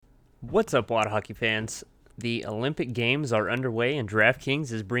What's up, water hockey fans? The Olympic Games are underway and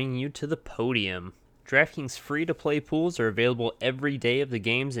DraftKings is bringing you to the podium. DraftKings free-to-play pools are available every day of the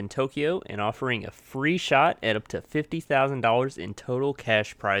games in Tokyo and offering a free shot at up to $50,000 in total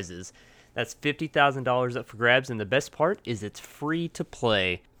cash prizes. That's $50,000 up for grabs, and the best part is it's free to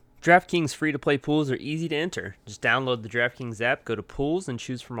play. DraftKings free-to-play pools are easy to enter. Just download the DraftKings app, go to pools, and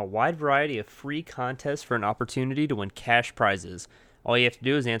choose from a wide variety of free contests for an opportunity to win cash prizes. All you have to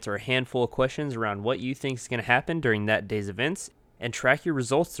do is answer a handful of questions around what you think is going to happen during that day's events, and track your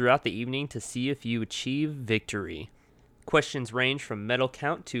results throughout the evening to see if you achieve victory. Questions range from medal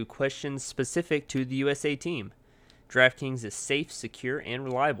count to questions specific to the USA team. DraftKings is safe, secure, and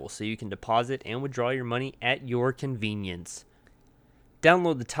reliable, so you can deposit and withdraw your money at your convenience.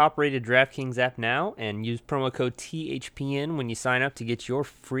 Download the top-rated DraftKings app now and use promo code THPN when you sign up to get your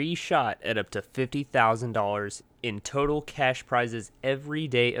free shot at up to $50,000 in total cash prizes every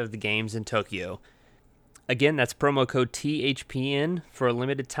day of the games in Tokyo. Again, that's promo code THPN for a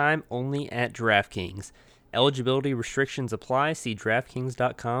limited time only at DraftKings. Eligibility restrictions apply. See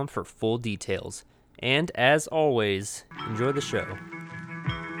DraftKings.com for full details. And as always, enjoy the show.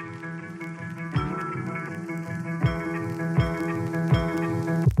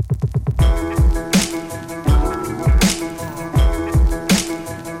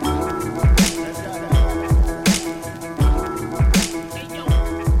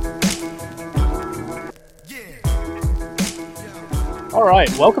 All right,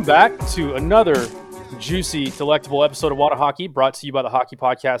 welcome back to another juicy, delectable episode of Water Hockey, brought to you by the Hockey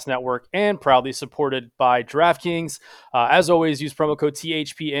Podcast Network and proudly supported by DraftKings. As always, use promo code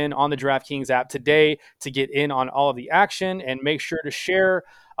THPN on the DraftKings app today to get in on all of the action, and make sure to share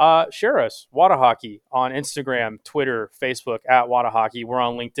us, Water Hockey, on Instagram, Twitter, Facebook, at Water Hockey. We're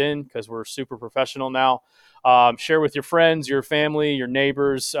on LinkedIn because we're super professional now. Share with your friends, your family, your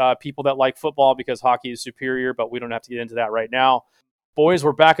neighbors, people that like football, because hockey is superior, but we don't have to get into that right now. Boys,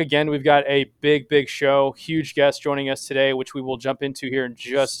 we're back again. We've got a big show. Huge guest joining us today, which we will jump into here in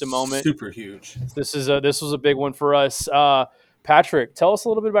just a moment. Super huge. This was a big one for us. Patrick, tell us a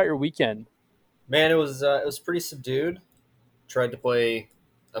little bit about your weekend. Man, it was pretty subdued. Tried to play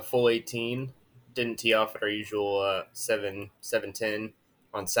a full 18. Didn't tee off at our usual 7:10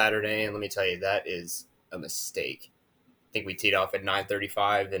 on Saturday, and let me tell you, that is a mistake. I think we teed off at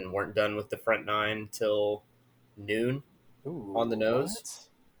 9:35 and weren't done with the front nine till noon. Ooh, on the nose. What?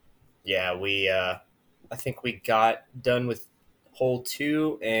 Yeah, I think we got done with hole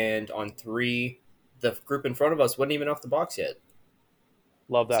 2, and on 3, the group in front of us wasn't even off the box yet.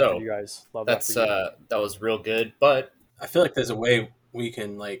 Love that for you guys. Love that for you. That was real good, but I feel like there's a way we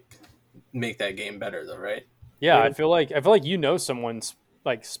can make that game better, though, right? Yeah, I feel like someone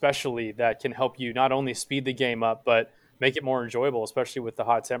specially that can help you not only speed the game up but make it more enjoyable, especially with the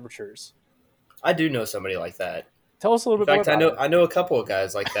hot temperatures. I do know somebody like that. Tell us a little bit more about it. I know a couple of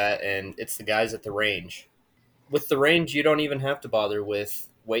guys like that, and it's the guys at the range. With the range, you don't even have to bother with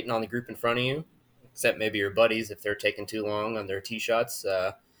waiting on the group in front of you, except maybe your buddies if they're taking too long on their tee shots.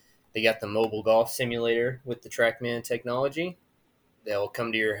 They got the mobile golf simulator with the TrackMan technology. They'll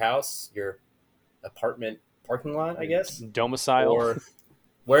come to your house, your apartment parking lot, I guess, domicile, or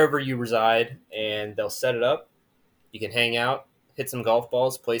wherever you reside, and they'll set it up. You can hang out, hit some golf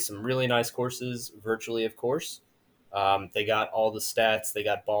balls, play some really nice courses, virtually, of course. They got all the stats. They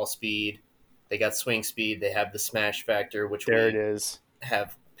got ball speed. They got swing speed. They have the smash factor, which it is.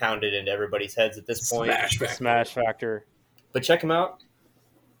 Have pounded into everybody's heads at this point. Smash factor. But check them out,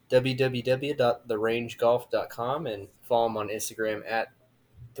 www.therangegolf.com, and follow them on Instagram at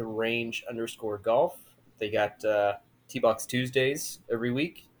therange_golf. They got T-Box Tuesdays every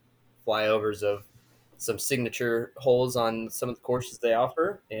week, flyovers of some signature holes on some of the courses they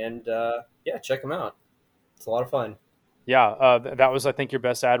offer, and check them out. It's a lot of fun. Yeah, that was, I think, your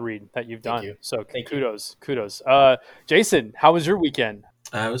best ad read that you've done. You. So kudos. Jason, how was your weekend?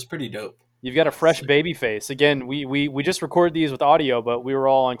 It was pretty dope. You've got a fresh baby face. Again, we just record these with audio, but we were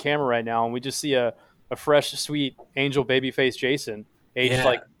all on camera right now, and we just see a fresh, sweet angel baby face Jason,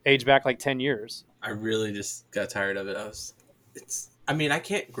 aged back like 10 years. I really just got tired of it. I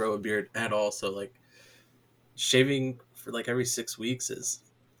can't grow a beard at all, so shaving for every 6 weeks is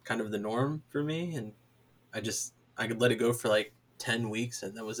kind of the norm for me, and I could let it go for 10 weeks,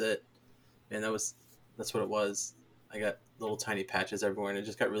 and that was it. And that's what it was. I got little tiny patches everywhere, and it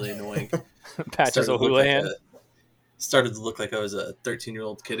just got really annoying. Patches of Houlihan. Started to look like I was a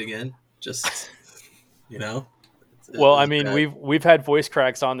 13-year-old kid again. Just, Well, we've had voice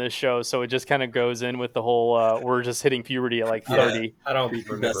cracks on this show, so it just kind of goes in with the whole we're just hitting puberty at 30. Yeah, I don't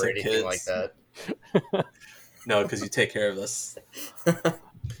remember anything like that. No, because you take care of us.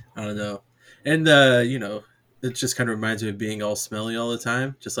 don't know. And it just kind of reminds me of being all smelly all the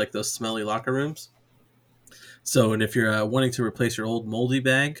time, just like those smelly locker rooms. So, and if you're wanting to replace your old moldy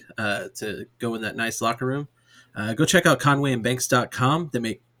bag to go in that nice locker room, go check out conwayandbanks.com. They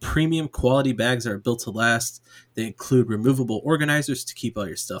make premium quality bags that are built to last. They include removable organizers to keep all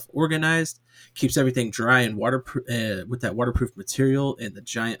your stuff organized, keeps everything dry and waterproof with that waterproof material and the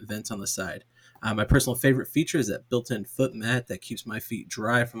giant vents on the side. My personal favorite feature is that built-in foot mat that keeps my feet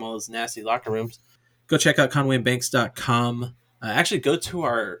dry from all those nasty locker rooms. Go check out conwayandbanks.com. Actually, go to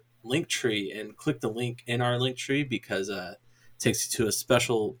our link tree and click the link in our link tree because it takes you to a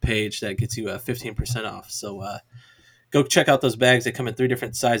special page that gets you 15% off. So go check out those bags. They come in 3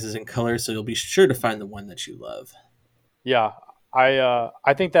 different sizes and colors, so you'll be sure to find the one that you love. Yeah,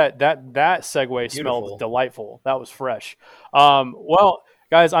 I think that segue Beautiful. smelled delightful. That was fresh. Well,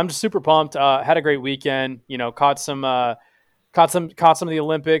 guys, I'm just super pumped. Had a great weekend. Caught some of the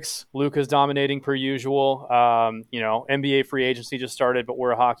Olympics. Luka's dominating per usual. NBA free agency just started, but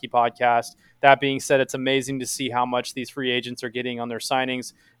we're a hockey podcast. That being said, it's amazing to see how much these free agents are getting on their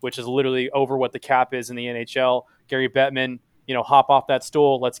signings, which is literally over what the cap is in the NHL. Gary Bettman, hop off that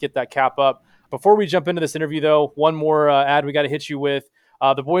stool. Let's get that cap up. Before we jump into this interview, though, one more ad we got to hit you with.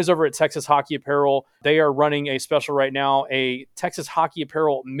 The boys over at Texas Hockey Apparel, they are running a special right now, a Texas Hockey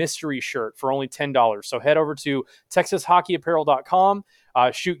Apparel mystery shirt for only $10. So head over to TexasHockeyApparel.com,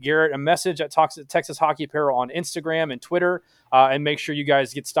 shoot Garrett a message at Texas Hockey Apparel on Instagram and Twitter, and make sure you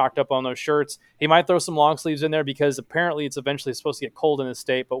guys get stocked up on those shirts. He might throw some long sleeves in there because apparently it's eventually supposed to get cold in the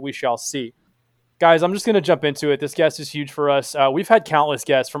state, but we shall see. Guys, I'm just going to jump into it. This guest is huge for us. We've had countless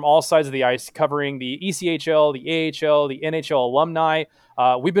guests from all sides of the ice covering the ECHL, the AHL, the NHL alumni.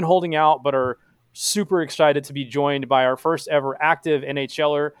 We've been holding out, but are super excited to be joined by our first ever active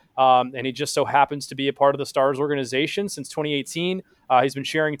NHLer. And he just so happens to be a part of the Stars organization since 2018. He's been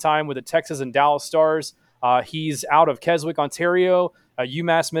sharing time with the Texas and Dallas Stars. He's out of Keswick, Ontario,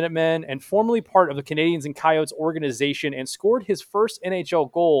 UMass Minutemen, and formerly part of the Canadians and Coyotes organization, and scored his first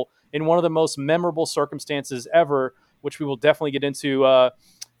NHL goal in one of the most memorable circumstances ever, which we will definitely get into.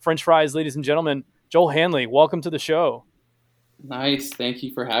 French fries, ladies and gentlemen. Joel Hanley, welcome to the show. Nice. Thank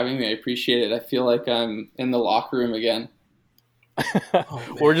you for having me. I appreciate it. I feel like I'm in the locker room again.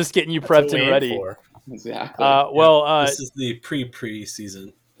 We're just getting you prepped and ready. Exactly. This is the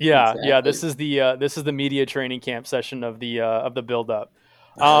pre-season. Yeah, Exactly. yeah. This is the media training camp session of the build up.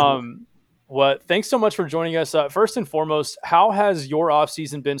 Thanks so much for joining us. First and foremost, how has your off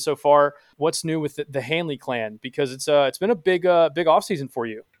season been so far? What's new with the Hanley clan? Because it's been a big off season for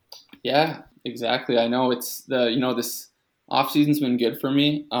you. Yeah, exactly. I know this off season's been good for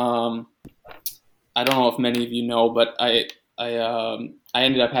me. I don't know if many of you know, but I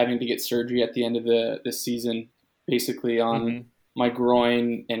ended up having to get surgery at the end of the season, basically on my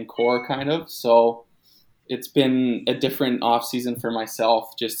groin and core, kind of. So it's been a different off season for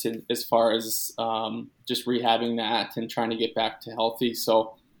myself, just as far as just rehabbing that and trying to get back to healthy.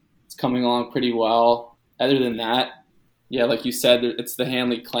 So it's coming along pretty well. Other than that, yeah, like you said, it's the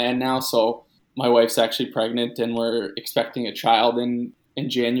Hanley clan now. So my wife's actually pregnant, and we're expecting a child in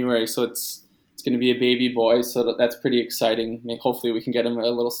January. So it's going to be a baby boy. So that's pretty exciting. I mean, hopefully we can get him a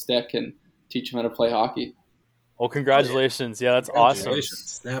little stick and teach him how to play hockey. Well, congratulations. Yeah, that's awesome.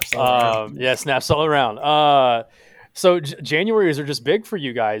 Snaps all around. Yeah, snaps all around. So Januaries are just big for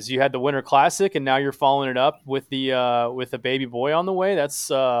you guys. You had the Winter Classic, and now you're following it up with the baby boy on the way.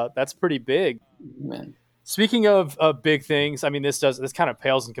 That's pretty big. Man. Speaking of big things, I mean, this kind of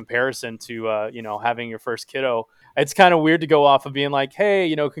pales in comparison to having your first kiddo. It's kind of weird to go off of being like,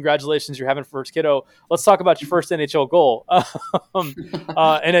 hey, congratulations, you're having first kiddo. Let's talk about your first NHL goal.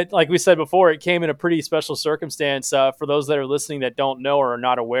 And it, like we said before, it came in a pretty special circumstance. For those that are listening that don't know or are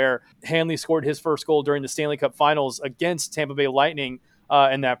not aware, Hanley scored his first goal during the Stanley Cup Finals against Tampa Bay Lightning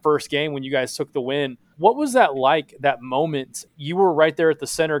in that first game when you guys took the win. What was that like, that moment? You were right there at the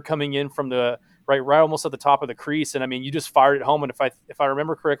center coming in from the right almost at the top of the crease. And I mean, you just fired it home. And if I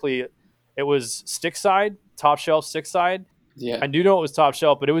remember correctly, it was stick side, top shelf, stick side. Yeah. I do know it was top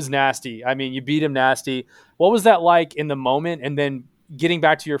shelf, but it was nasty. I mean, you beat him nasty. What was that like in the moment? And then getting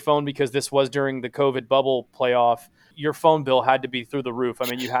back to your phone, because this was during the COVID bubble playoff, your phone bill had to be through the roof. I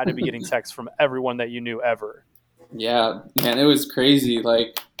mean, you had to be getting texts from everyone that you knew ever. Yeah, man, it was crazy.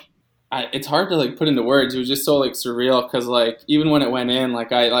 Like, it's hard to like put into words. It was just so like surreal because like even when it went in,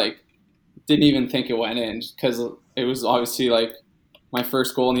 like I like didn't even think it went in because it was obviously like my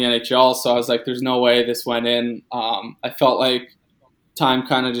first goal in the NHL. So I was like, there's no way this went in. I felt like time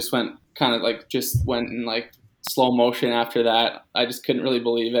kind of went in like slow motion after that. I just couldn't really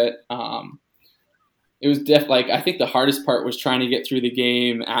believe it. it was like I think the hardest part was trying to get through the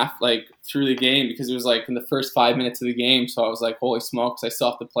game because it was like in the first 5 minutes of the game. So I was like, holy smokes, I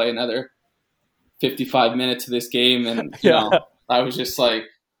still have to play another 55 minutes of this game, and you know, I was just like,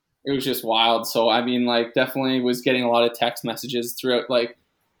 it was just wild. So I mean, like, definitely was getting a lot of text messages throughout like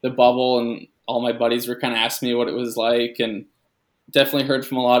the bubble, and all my buddies were kind of asking me what it was like, and definitely heard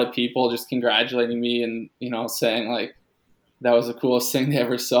from a lot of people just congratulating me and, you know, saying like that was the coolest thing they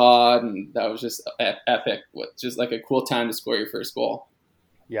ever saw, and that was just epic. Just like a cool time to score your first goal.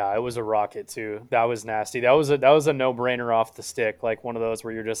 Yeah, it was a rocket too. That was nasty. That was a no-brainer off the stick. Like one of those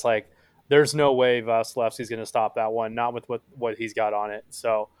where you're just like, there's no way Vasilevsky's going to stop that one, not with what he's got on it.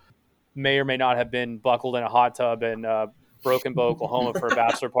 So may or may not have been buckled in a hot tub in Broken Bow, Oklahoma for a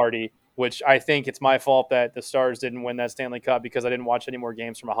bachelor party, which I think it's my fault that the Stars didn't win that Stanley Cup because I didn't watch any more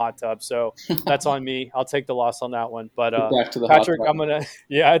games from a hot tub. So that's on me. I'll take the loss on that one. But back to the Patrick, hot tub. I'm going to –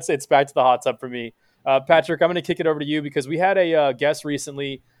 yeah, it's back to the hot tub for me. Patrick, I'm going to kick it over to you because we had a guest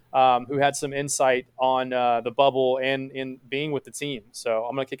recently who had some insight on the bubble and in being with the team. So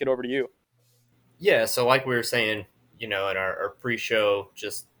I'm going to kick it over to you. Yeah, so like we were saying, you know, in our pre-show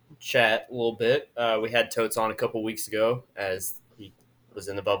just chat a little bit, we had Totes on a couple weeks ago as he was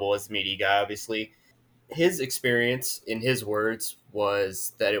in the bubble as the media guy, obviously. His experience, in his words,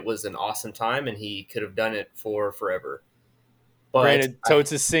 was that it was an awesome time and he could have done it for forever. But granted,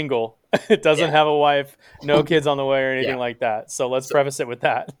 Totes is single. It doesn't have a wife, no kids on the way or anything Yeah. like that. So let's preface it with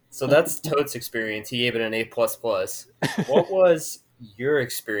that. So that's Totes' experience. He gave it an A++. What was your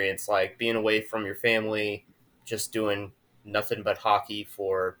experience like being away from your family, just doing nothing but hockey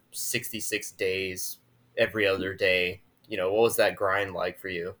for 66 days, every other day? You know, what was that grind like for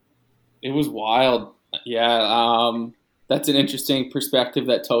you? It was wild. Yeah, that's an interesting perspective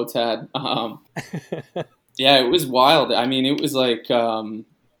that Totes had. Yeah, it was wild. I mean, it was like,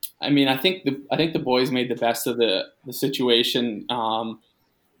 I think the boys made the best of the situation.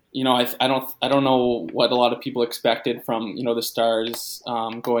 You know, I don't know what a lot of people expected from, you know, the Stars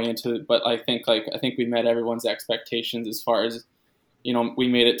going into it, but I think we met everyone's expectations as far as, you know, we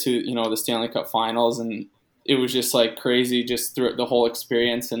made it to, you know, the Stanley Cup Finals, and it was just like crazy just through the whole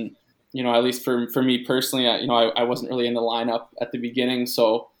experience. And, you know, at least for me personally, I wasn't really in the lineup at the beginning,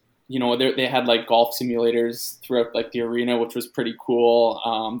 so, you know, they had like golf simulators throughout like the arena, which was pretty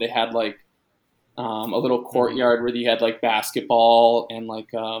cool. They had like a little courtyard where you had like basketball and like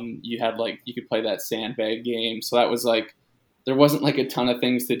you had like you could play that sandbag game. So that was like, there wasn't like a ton of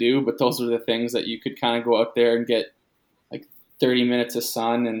things to do, but those were the things that you could kind of go out there and get like 30 minutes of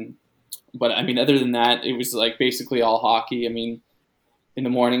sun. But I mean, other than that, it was like basically all hockey. I mean, in the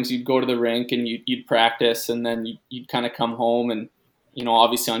mornings you'd go to the rink and you'd practice, and then you'd kind of come home, and, you know,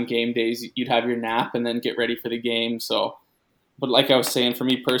 obviously on game days you'd have your nap and then get ready for the game. So, but like I was saying, for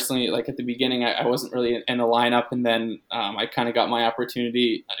me personally, like at the beginning, I wasn't really in the lineup, and then I kind of got my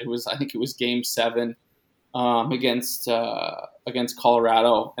opportunity. I think it was Game 7 against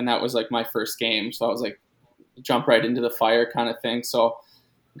Colorado, and that was like my first game. So I was like, jump right into the fire kind of thing. So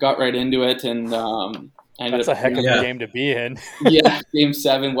got right into it, and I ended That's a up heck of a game to be in. yeah, Game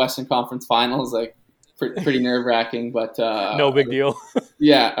 7, Western Conference Finals, like pretty nerve wracking, but No big deal.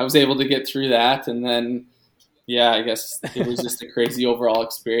 yeah, I was able to get through that, and then. Yeah, I guess it was just a crazy overall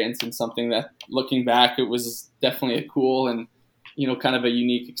experience, and something that, looking back, it was definitely a cool and, you know, kind of a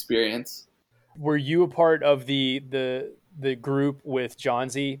unique experience. Were you a part of the group with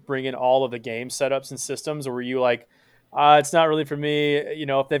Johnsy bringing all of the game setups and systems, or were you like, it's not really for me? You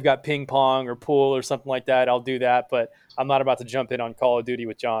know, if they've got ping pong or pool or something like that, I'll do that, but I'm not about to jump in on Call of Duty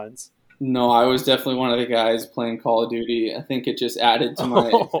with Johns. No, I was definitely one of the guys playing Call of Duty. I think it just added to my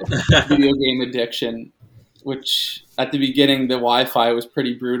video game addiction, which at the beginning, the Wi-Fi was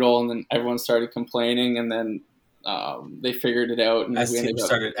pretty brutal, and then everyone started complaining, and then they figured it out. And as teams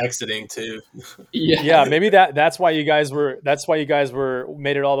started exiting too. Yeah, maybe that's why you guys were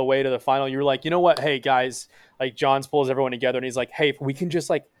made it all the way to the final. You were like, you know what? Hey guys, like Johns pulls everyone together, and he's like, hey, if we can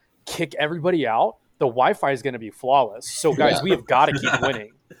just like kick everybody out, the Wi-Fi is going to be flawless. So guys, we have got to keep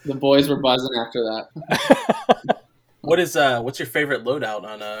winning. The boys were buzzing after that. What's your favorite loadout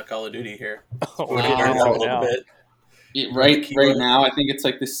on Call of Duty here? Right now, I think it's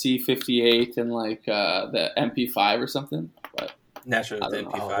like the C58 and like the MP5 or something. But naturally, the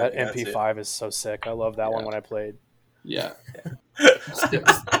MP5. That MP5 is so sick. I love that one when I played. Yeah.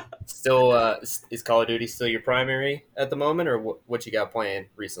 Still, is Call of Duty still your primary at the moment, or what you got playing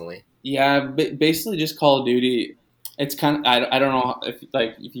recently? Yeah, basically just Call of Duty. It's kind of, I don't know if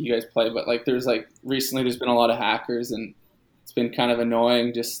you guys play, but like there's been a lot of hackers, and it's been kind of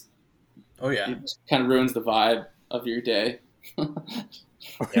annoying. Just oh yeah, it just kind of ruins the vibe of your day.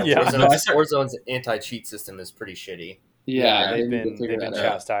 Yeah, Yeah. Warzone's anti-cheat system is pretty shitty. Yeah, they've they need to been figure that out.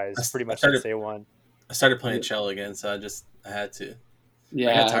 chastised pretty I much started since day one. I started playing Shell again, so I had to. I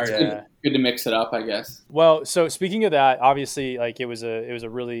Yeah, got it's tired of it. good to mix it up, I guess. Well, so speaking of that, obviously, like it was a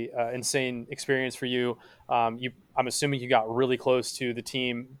really insane experience for you. I'm assuming you got really close to the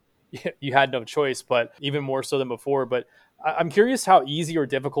team. You had no choice, but even more so than before. But I'm curious how easy or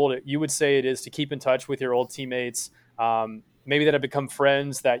difficult you would say it is to keep in touch with your old teammates. Maybe that have become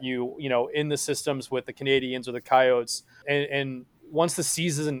friends that you know in the systems with the Canadians or the Coyotes, and once the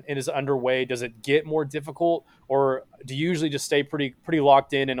season is underway, does it get more difficult, or do you usually just stay pretty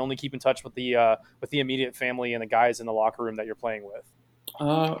locked in and only keep in touch with the immediate family and the guys in the locker room that you're playing with?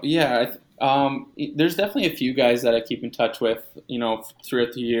 Yeah, there's definitely a few guys that I keep in touch with, you know,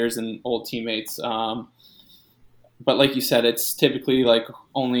 throughout the years and old teammates. But like you said, it's typically like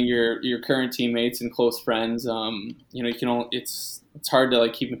only your current teammates and close friends. You know, it's hard to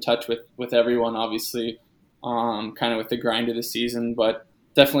like keep in touch with everyone, obviously, kind of with the grind of the season. But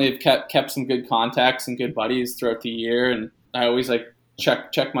definitely have kept some good contacts and good buddies throughout the year. And I always like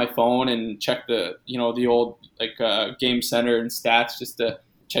check my phone and check the old like game center and stats just to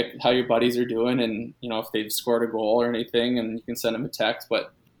check how your buddies are doing and you know if they've scored a goal or anything, and you can send them a text.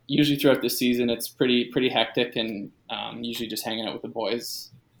 But usually throughout the season, it's pretty hectic, and usually just hanging out with the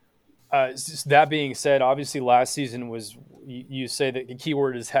boys. That being said, obviously last season was, you say that the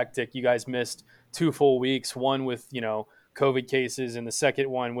keyword is hectic. You guys missed 2 full weeks, one with, you know, COVID cases, and the second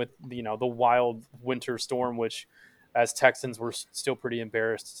one with, you know, the wild winter storm, which as Texans we're still pretty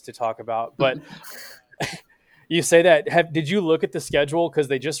embarrassed to talk about. But you say that, did you look at the schedule? Because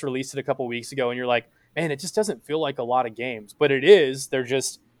they just released it a couple weeks ago and you're like, man, it just doesn't feel like a lot of games. But it is. They're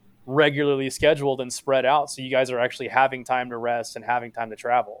just regularly scheduled and spread out. So you guys are actually having time to rest and having time to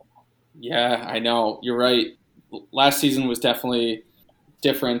travel. Yeah, I know. You're right. Last season was definitely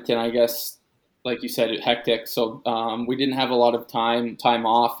different, and I guess, like you said, hectic. So we didn't have a lot of time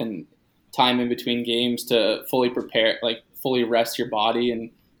off and time in between games to fully prepare, like fully rest your body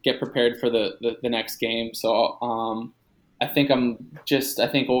and get prepared for the next game. So I think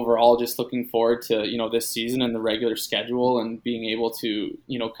overall just looking forward to, you know, this season and the regular schedule and being able to,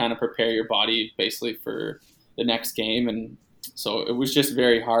 you know, kind of prepare your body basically for the next game. And so it was just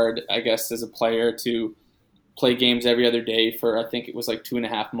very hard, I guess, as a player to play games every other day for, I think it was like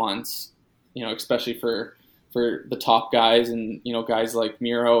 2.5 months, you know, especially for the top guys and, you know, guys like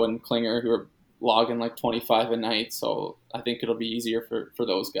Miro and Klinger who are logging like 25 a night. So I think it'll be easier for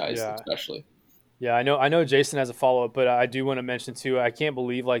those guys, especially. Yeah, I know Jason has a follow-up, but I do want to mention too, I can't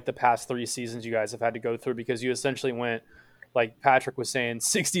believe like the past 3 seasons you guys have had to go through, because you essentially went, like Patrick was saying,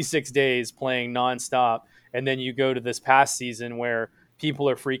 66 days playing nonstop. And then you go to this past season where people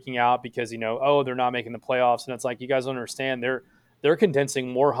are freaking out because, you know, oh, they're not making the playoffs. And it's like, you guys don't understand. They're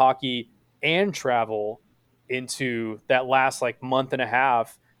condensing more hockey and travel into that last like month and a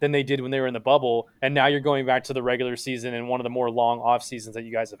half than they did when they were in the bubble. And now you're going back to the regular season and one of the more long off seasons that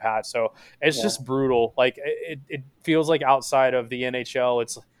you guys have had. So it's just brutal. Like it feels like outside of the NHL,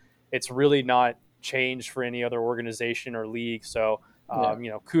 it's really not changed for any other organization or league. So,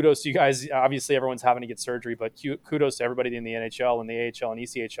 you know, kudos to you guys. Obviously everyone's having to get surgery, but kudos to everybody in the NHL and the AHL and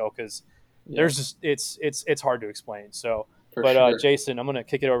ECHL, because there's just, it's hard to explain. So, sure. Jason, I'm going to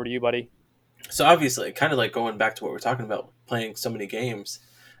kick it over to you, buddy. So obviously, kind of like going back to what we're talking about, playing so many games,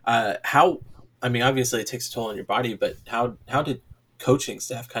 obviously it takes a toll on your body, but how did coaching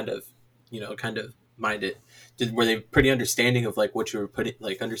staff kind of mind it? Were they pretty understanding of like what you were putting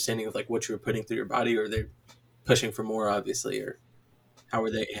through your body, or they're pushing for more, obviously, or how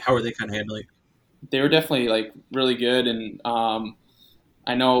were they kind of handling? They were definitely like really good, and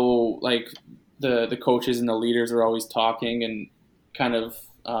I know like the coaches and the leaders are always talking and kind of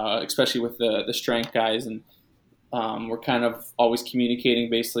especially with the strength guys, and we're kind of always communicating,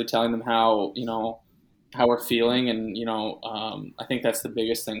 basically telling them how we're feeling, and I think that's the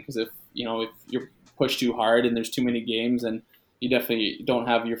biggest thing, because if you're pushed too hard and there's too many games, and you definitely don't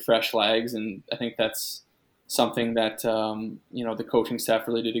have your fresh legs, and I think that's something that the coaching staff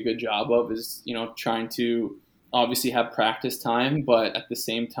really did a good job of, is trying to obviously have practice time, but at the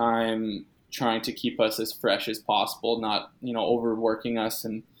same time trying to keep us as fresh as possible, not overworking us,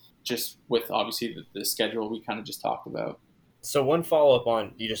 and just with obviously the schedule we kind of just talked about. So one follow-up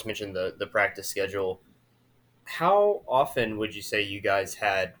on, you just mentioned the practice schedule. How often would you say you guys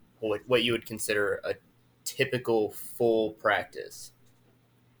had what you would consider a typical full practice,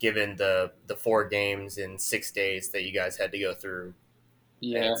 given the 4 games in 6 days that you guys had to go through?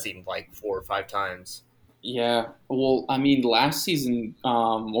 Yeah, and it seemed like 4 or 5 times. Yeah, well, I mean, last season,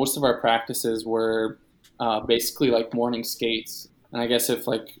 most of our practices were basically like morning skates. And I guess if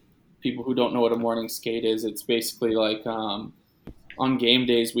like people who don't know what a morning skate is, it's basically like on game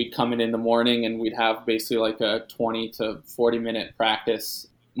days we'd come in the morning and we'd have basically like a 20 to 40-minute practice.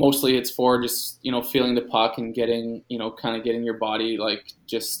 Mostly it's for just, you know, feeling the puck and getting, you know, kind of getting your body like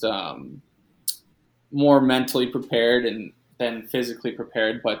just more mentally prepared and then physically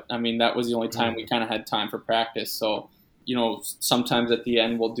prepared. But I mean, that was the only time we kind of had time for practice. So, you know, sometimes at the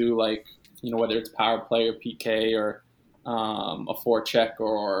end we'll do like, you know, whether it's power play or PK or a forecheck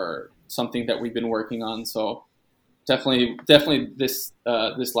or something that we've been working on. So definitely this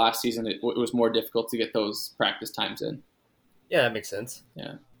last season it was more difficult to get those practice times in. Yeah, that makes sense.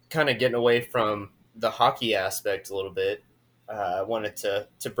 Yeah. Kind of getting away from the hockey aspect a little bit. I wanted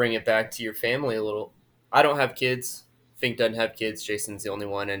to bring it back to your family a little. I don't have kids. Fink doesn't have kids. Jason's the only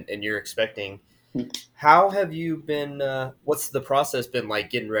one, and you're expecting. How have you been? What's the process been like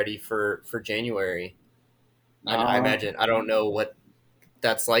getting ready for January? I imagine, I don't know what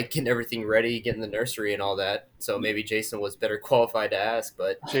that's like, getting everything ready, getting the nursery and all that. So maybe Jason was better qualified to ask,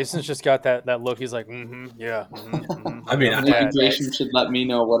 but Jason's just got that look. He's like, yeah. I mean, Jason should let me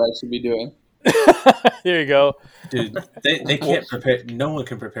know what I should be doing. There you go. Dude, they can't prepare. No one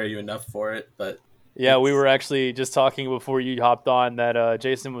can prepare you enough for it, but yeah, we were actually just talking before you hopped on that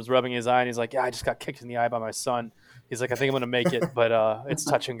Jason was rubbing his eye and he's like, yeah, I just got kicked in the eye by my son. He's like, I think I'm going to make it, but it's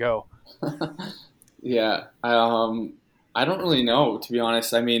touch and go. Yeah. I don't really know, to be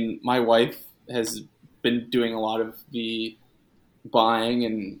honest. I mean, my wife has been doing a lot of the buying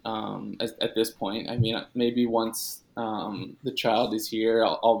and at this point, I mean, maybe once the child is here,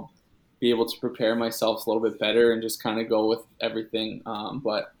 I'll be able to prepare myself a little bit better and just kind of go with everything.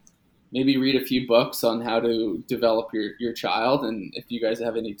 But maybe read a few books on how to develop your child. And if you guys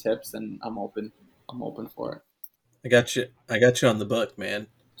have any tips, then I'm open for it. I got you on the book, man.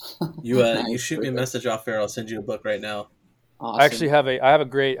 You Nice, you shoot me a perfect. message off air. I'll send you a book right now. Awesome. I actually have a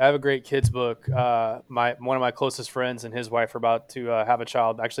great kids book. One of my closest friends and his wife are about to have a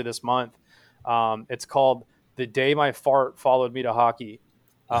child actually this month. It's called The Day My Fart Followed Me to Hockey.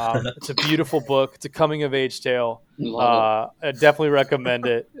 It's a beautiful book. It's a coming of age tale. Love I definitely recommend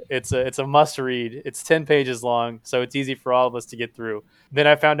it. It's a must read. It's 10 pages long, so it's easy for all of us to get through. Then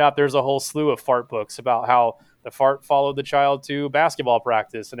I found out there's a whole slew of fart books about how the fart followed the child to basketball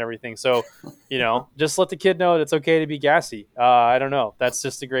practice and everything. So, you know, just let the kid know that it's okay to be gassy. I don't know. That's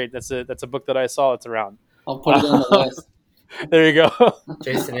just that's a book that I saw. It's around. I'll put it on the list. There you go.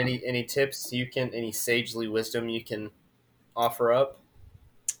 Jason, any tips any sagely wisdom you can offer up?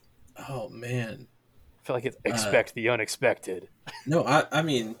 Oh man, I feel like it's expect the unexpected. no, I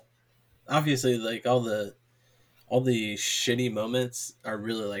mean, obviously, like all the shitty moments are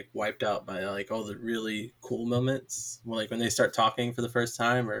really like wiped out by like all the really cool moments. Well, like when they start talking for the first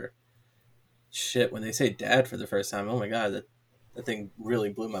time, or shit when they say "dad" for the first time. Oh my god, that thing really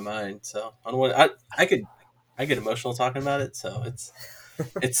blew my mind. So on what I get emotional talking about it. So it's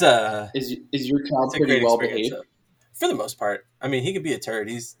Is your child it's a pretty great well experience. behaved? For the most part. I mean, he could be a turd.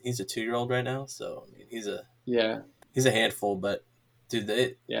 He's a 2-year-old right now, so I mean, he's a handful. But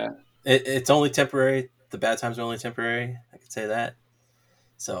dude, it's only temporary. The bad times are only temporary. I could say that.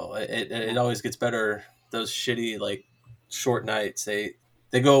 So it always gets better. Those shitty like short nights, they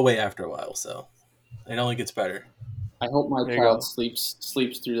go away after a while. So it only gets better. I hope my There you child go.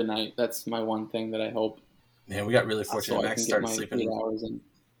 sleeps through the night. That's my one thing that I hope. Man, we got really fortunate. So I Max can get started my 8 sleeping. hours in.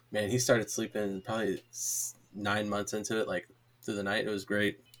 Man, he started sleeping probably 9 months into it, like through the night. It was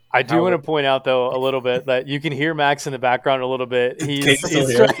great. I do want to point out, though, a little bit that you can hear Max in the background a little bit. Kate's still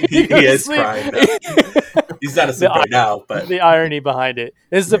here. He is crying now. He's not asleep right now, but the irony behind it.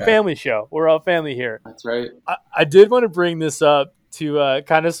 This is a Yeah. family show. We're all family here. That's right. I did want to bring this up to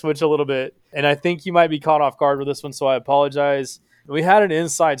kind of switch a little bit, and I think you might be caught off guard with this one, so I apologize. We had an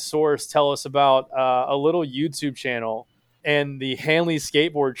inside source tell us about a little YouTube channel and the Hanley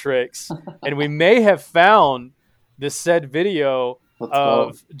skateboard tricks, and we may have found this said video Let's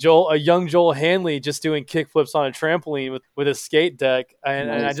go. of a young Joel Hanley just doing kickflips on a trampoline with a skate deck, and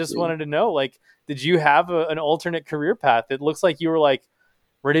I Nice, just dude. wanted to know, like, did you have an alternate career path? It looks like you were like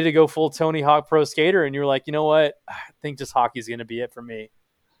ready to go full Tony Hawk pro skater, and you were like, you know what? I think just hockey's going to be it for me.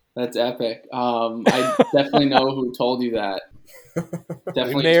 That's epic. I definitely know who told you that.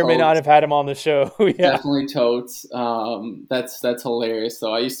 Definitely We may or may not have had him on the show. Yeah. Definitely totes. That's hilarious.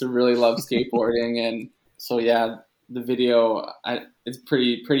 So I used to really love skateboarding, and so yeah, the video it's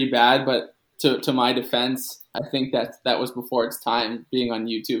pretty bad. But to my defense, I think that was before its time being on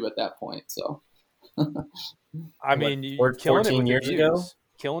YouTube at that point. So I mean, you 14 years ago?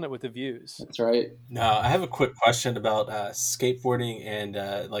 Killing it with the views. that's right. no, I have a quick question about skateboarding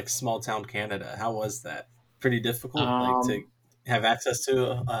and like small town Canada. How was that? Pretty difficult, like to have access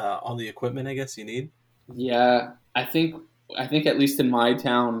to all the equipment I guess you need. Yeah, I think at least in my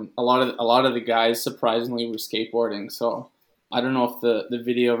town, a lot of the guys surprisingly were skateboarding. So I don't know if the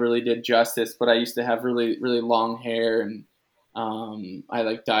video really did justice, but I used to have really really long hair, and I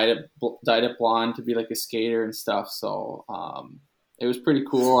like dyed it blonde to be like a skater and stuff. So it was pretty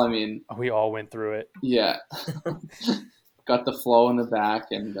cool. I mean, We all went through it. yeah, got the flow in the back,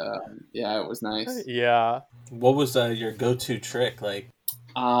 and yeah, it was nice. Yeah. What was your go-to trick? Like,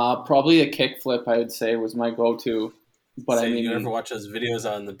 Probably a kickflip, I would say, was my go-to. But I say mean, you ever watch those videos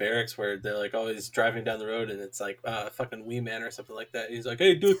on the barracks where they're like always driving down the road and it's like fucking Wee Man or something like that. He's like,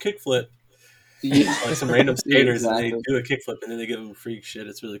 "Hey, do a kickflip." yeah, Like some random skaters and they exactly. do a kickflip and then they give them freak shit.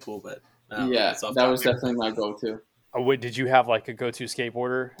 It's really cool, but I don't know. Yeah, It's off that was topic. definitely my go-to. Did you have like a go-to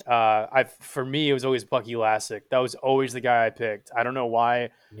skateboarder? For me, it was always Bucky Lasek. That was always the guy I picked. I don't know why.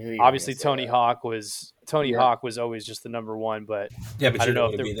 Knew you were Obviously, gonna say that. Tony Yeah. Hawk was always just the number one. But Yeah, but I you don't don't know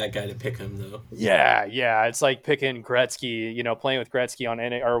want if to there. be that guy to pick him though. Yeah, it's like picking Gretzky. Playing with Gretzky on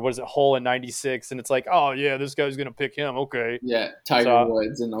or was it Hull in '96? And it's like, oh yeah, this guy's gonna pick him. Okay. Yeah, Tiger So-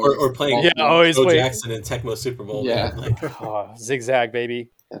 Woods and those. Or playing Yeah, always Joe wait. Jackson and Tecmo Super Bowl. Yeah. Man. Like, Zigzag baby.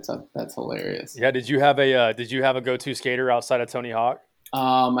 That's hilarious. Yeah. Did you have a go-to skater outside of Tony Hawk?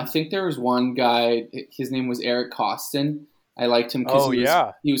 I think there was one guy. His name was Eric Costin. I liked him because Oh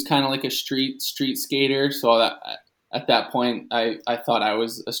yeah. he was kind of like a street skater. So that at that point, I thought I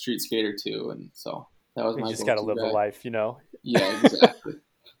was a street skater too, and so that was You my just gotta go-to live the guy. life, Yeah, exactly.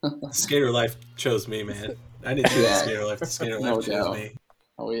 skater life chose me, man. I didn't choose Yeah. skater life. The skater life No chose doubt. me.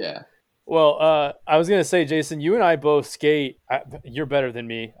 Oh yeah. Well, I was gonna say, Jason, you and I both skate. You're better than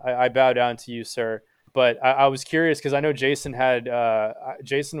me. I bow down to you, sir. But I was curious because I know Jason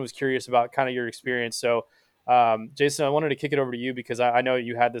was curious about kind of your experience. So, Jason, I wanted to kick it over to you because I know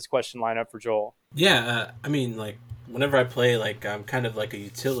you had this question lined up for Joel. Yeah, I mean, like whenever I play, like I'm kind of like a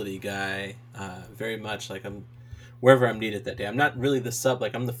utility guy. Very much like I'm wherever I'm needed that day. I'm not really the sub.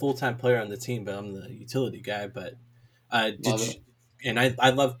 Like I'm the full time player on the team, but I'm the utility guy. But did Love you? it. And I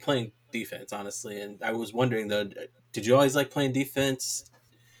love playing defense, honestly. And I was wondering though, did you always like playing defense?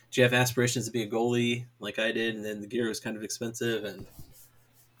 Did you have aspirations to be a goalie like I did? And then the gear was kind of expensive, and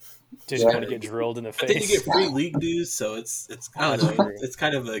Did you Yeah. want to get drilled in the but then you face? get free league dues, so it's I Oh, don't that's know. true. It's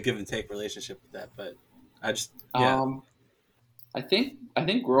kind of a give and take relationship with that. But I just yeah. I think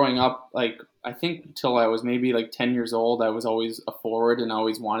growing up, like I think till I was maybe like 10 years old, I was always a forward and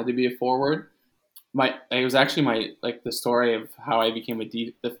always wanted to be a forward. It was actually the story of how I became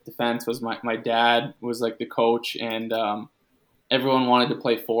the defense was my dad was like the coach, and everyone wanted to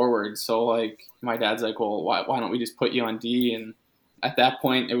play forward. So like my dad's like, well, why don't we just put you on D? And at that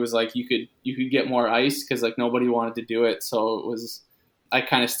point, it was like you could get more ice because like nobody wanted to do it. So it was I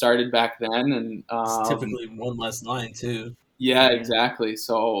kind of started back then, and It's typically one less line too. yeah, exactly.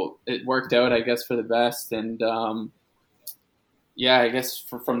 So it worked out, I guess, for the best, and yeah, I guess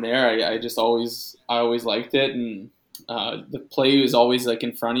from there, I always liked it, and the play is always like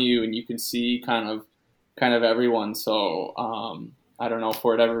in front of you, and you can see kind of everyone. So I don't know,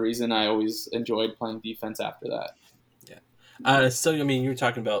 for whatever reason, I always enjoyed playing defense after that. So I mean, you were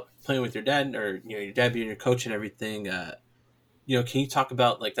talking about playing with your dad, or your dad being your coach and everything. Can you talk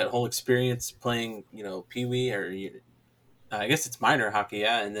about like that whole experience playing, Pee Wee or I guess it's minor hockey,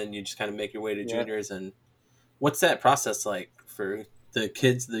 yeah, and then you just kind of make your way to Yeah. juniors, and what's that process like for the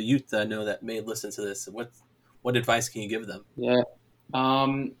kids, the youth that I know that may listen to this? What advice can you give them? Yeah.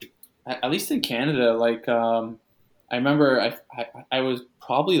 At least in Canada, like I remember I was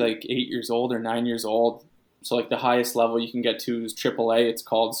probably like 8 years old or 9 years old. So like the highest level you can get to is AAA, it's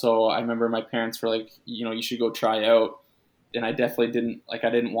called. So I remember my parents were like, you should go try out. And I definitely I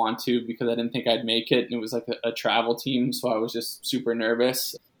didn't want to because I didn't think I'd make it. And it was like a travel team. So I was just super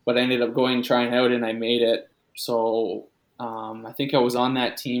nervous, but I ended up trying out, and I made it. So I think I was on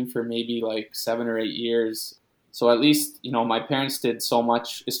that team for maybe like 7 or 8 years. So at least, my parents did so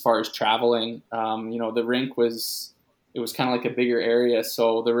much as far as traveling. The rink it was kind of like a bigger area.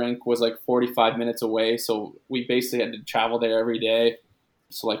 So the rink was like 45 minutes away. So we basically had to travel there every day.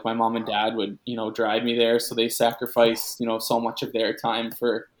 So like my mom and dad would, drive me there. So they sacrificed, so much of their time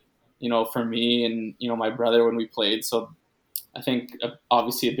for me and, my brother when we played. So I think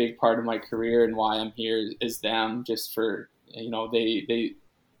obviously a big part of my career and why I'm here is them, just for, they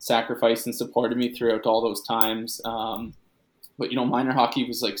sacrificed and supported me throughout all those times. But minor hockey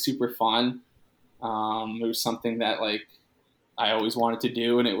was like super fun. It was something that like I always wanted to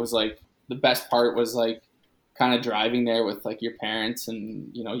do, and it was like the best part was like kind of driving there with like your parents, and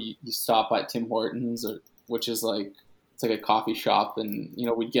you stop at Tim Hortons, which is like it's like a coffee shop, and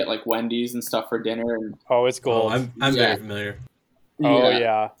we'd get like Wendy's and stuff for dinner, and Oh, it's Oh, gold. I'm Yeah. very familiar. Oh Yeah.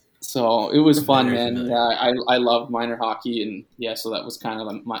 yeah. So it was fun, Very man. familiar. Yeah, I loved minor hockey, and yeah, so that was kind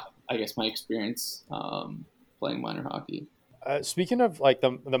of my I guess my experience playing minor hockey. Speaking of like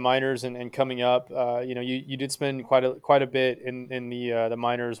the minors and coming up, you did spend quite a bit in the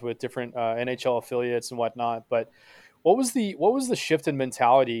minors with different NHL affiliates and whatnot. But what was the shift in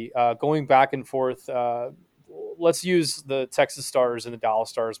mentality going back and forth? Let's use the Texas Stars and the Dallas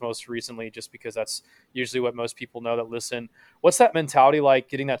Stars most recently, just because that's usually what most people know that listen. What's that mentality like?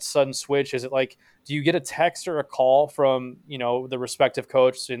 Getting that sudden switch? Is it like, do you get a text or a call from the respective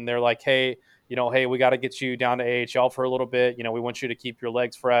coach, and they're like, hey, we got to get you down to AHL for a little bit. We want you to keep your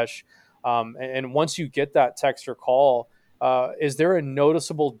legs fresh. And once you get that text or call, is there a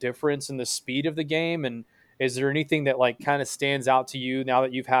noticeable difference in the speed of the game? And is there anything that like kind of stands out to you now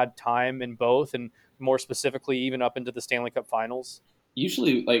that you've had time in both, and more specifically, even up into the Stanley Cup Finals?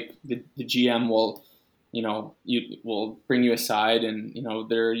 Usually, like the GM will, you will bring you aside, and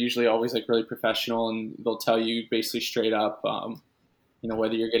they're usually always like really professional, and they'll tell you basically straight up,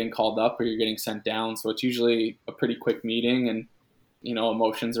 whether you're getting called up or you're getting sent down. So it's usually a pretty quick meeting, and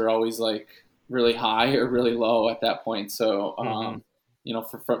emotions are always like really high or really low at that point. So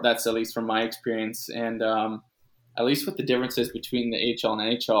that's at least from my experience, and at least with the differences between the AHL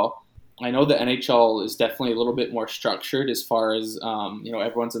and NHL. I know the NHL is definitely a little bit more structured as far as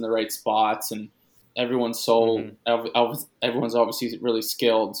everyone's in the right spots, and everyone's everyone's obviously really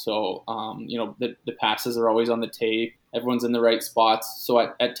skilled. So the passes are always on the tape. Everyone's in the right spots. So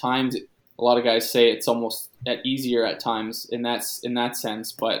at times, a lot of guys say it's almost easier at times in that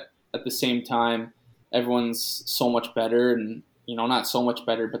sense. But at the same time, everyone's so much better, and not so much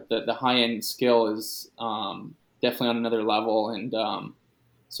better, but the high end skill is definitely on another level. And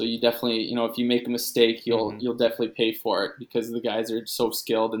so you definitely, if you make a mistake, you'll definitely pay for it, because the guys are so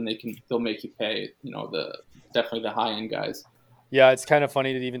skilled, and they'll make you pay. Definitely the high end guys. Yeah, it's kind of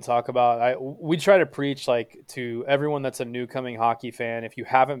funny to even talk about. We try to preach like to everyone that's a new coming hockey fan. If you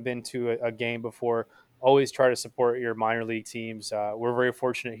haven't been to a game before, always try to support your minor league teams. We're very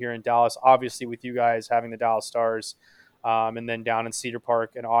fortunate here in Dallas, obviously with you guys having the Dallas Stars, and then down in Cedar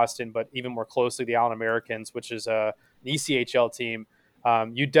Park and Austin, but even more closely the Allen Americans, which is an ECHL team.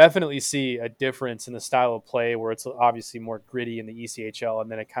 You definitely see a difference in the style of play, where it's obviously more gritty in the ECHL, and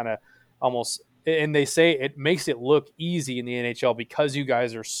then it kind of almost, and they say it makes it look easy in the NHL because you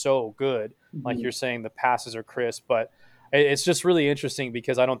guys are so good. Like you're saying, the passes are crisp, but it's just really interesting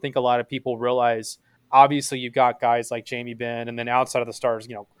because I don't think a lot of people realize. Obviously, you've got guys like Jamie Benn, and then outside of the Stars,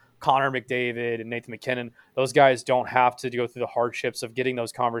 Connor McDavid and Nathan McKinnon. Those guys don't have to go through the hardships of getting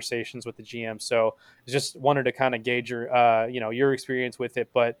those conversations with the GM. So, just wanted to kind of gauge your experience with it,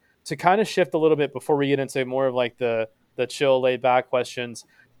 but to kind of shift a little bit before we get into more of like the chill, laid back questions.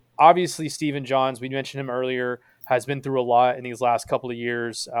 Obviously, Stephen Johns, we mentioned him earlier, has been through a lot in these last couple of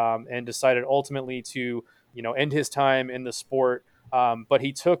years, and decided ultimately to end his time in the sport. But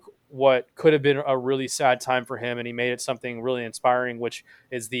he took what could have been a really sad time for him, and he made it something really inspiring, which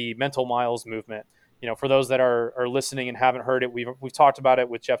is the Mental Miles movement. For those that are listening and haven't heard it, we've talked about it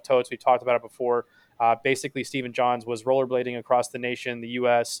with Jeff Totes. We've talked about it before. Basically, Stephen Johns was rollerblading across the nation, the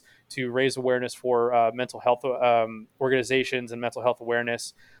U.S., to raise awareness for mental health organizations and mental health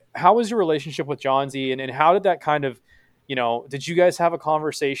awareness. How was your relationship with Johnsy, and how did that kind of, did you guys have a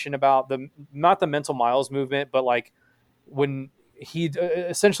conversation about not the Mental Miles movement, but like when he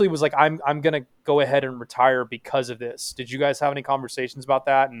essentially was like, I'm going to go ahead and retire because of this. Did you guys have any conversations about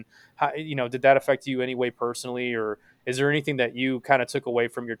that? And how, did that affect you any way personally, or is there anything that you kind of took away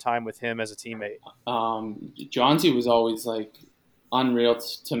from your time with him as a teammate? Johnsy was always like unreal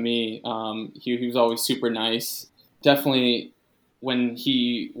to me. He was always super nice. Definitely when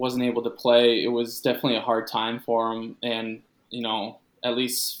he wasn't able to play, it was definitely a hard time for him. And, at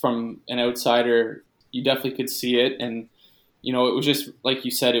least from an outsider, you definitely could see it. And, it was just, like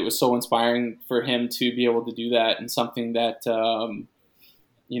you said, it was so inspiring for him to be able to do that, and something that, the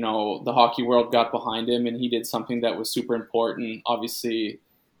hockey world got behind him, and he did something that was super important. Obviously,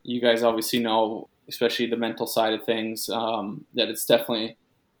 you guys obviously know, especially the mental side of things, that it's definitely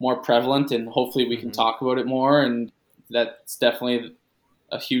more prevalent, and hopefully we can talk about it more. And that's definitely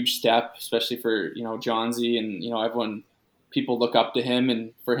a huge step, especially for, Johnsy, and, everyone, people look up to him,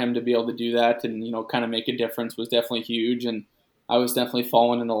 and for him to be able to do that and, kind of make a difference was definitely huge. And I was definitely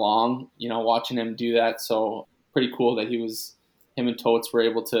following it along, watching him do that. So pretty cool that him and Totes were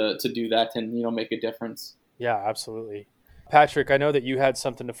able to do that and, make a difference. Yeah, absolutely. Patrick, I know that you had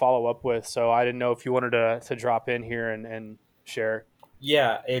something to follow up with, so I didn't know if you wanted to drop in here and share.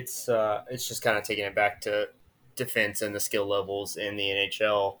 Yeah, it's just kind of taking it back to defense and the skill levels in the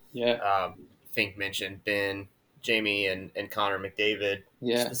NHL. Yeah. Fink mentioned Ben, Jamie and Connor McDavid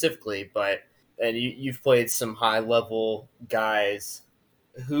Yeah. specifically, but and you've played some high level guys.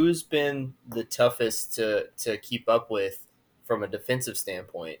 Who's been the toughest to keep up with from a defensive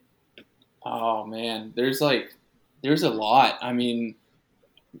standpoint? Oh man, there's a lot. I mean,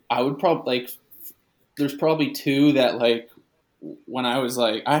 I would probably there's probably two that when I was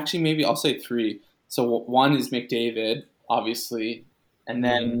actually maybe I'll say three. So one is McDavid, obviously, and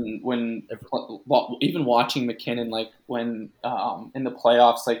then even watching McKinnon, when in the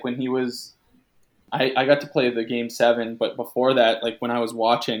playoffs, when he was, I got to play the game 7, but before that, when I was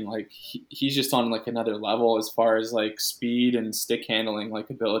watching, he's just on another level as far as speed and stick handling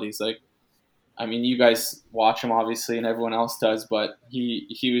abilities. I mean, you guys watch him obviously, and everyone else does, but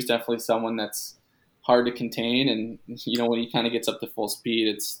he was definitely someone that's hard to contain, and when he kind of gets up to full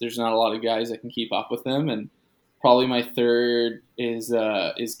speed, there's not a lot of guys that can keep up with him. And probably my third is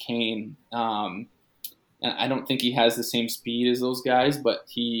Kane. And I don't think he has the same speed as those guys, but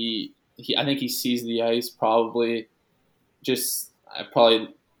I think he sees the ice probably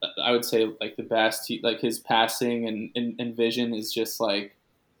I would say the best. His passing and vision is just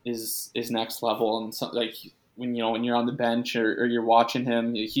is next level. And so, when you're on the bench or you're watching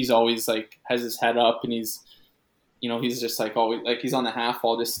him, he's always has his head up, and he's just always he's on the half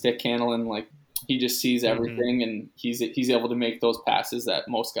wall, just stick handling. He just sees everything, and he's able to make those passes that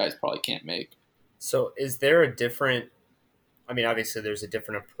most guys probably can't make. So is there a different, I mean, obviously there's a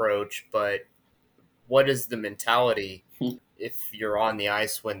different approach, but what is the mentality if you're on the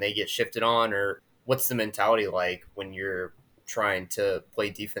ice when they get shifted on, or what's the mentality like when you're trying to play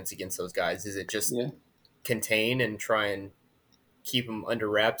defense against those guys? Is it just contain and try and keep them under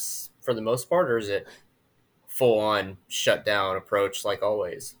wraps for the most part, or is it full on shut down approach like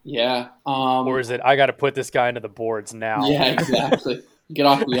always? Yeah. Or is it, I got to put this guy into the boards now? Yeah, exactly. Get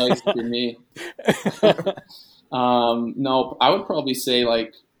off the ice if you're me. No, I would probably say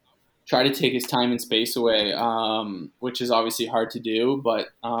try to take his time and space away, which is obviously hard to do, but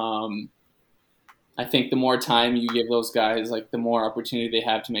I think the more time you give those guys, the more opportunity they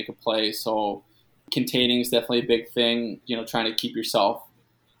have to make a play. So containing is definitely a big thing, trying to keep yourself,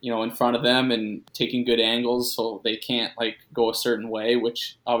 in front of them and taking good angles so they can't go a certain way,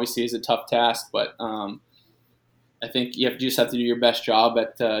 which obviously is a tough task, but I think you just have to do your best job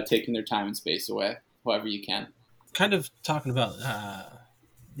at taking their time and space away, however you can. Kind of talking about,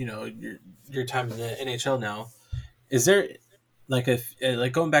 your time in the NHL now. Is there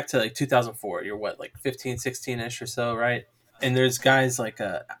going back to 2004? You're what, 15, 16-ish or so, right? And there's guys like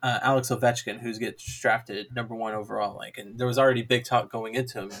Alex Ovechkin who gets drafted #1 overall. And there was already big talk going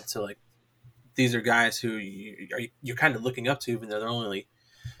into him. So these are guys who you're kind of looking up to, even though they're only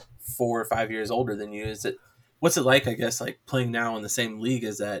 4 or 5 years older than you. What's it like, I guess, playing now in the same league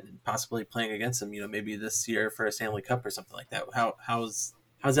as that, and possibly playing against them, maybe this year for a Stanley Cup or something like that? How's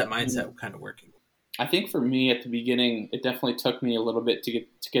that mindset kind of working? I think for me at the beginning, it definitely took me a little bit to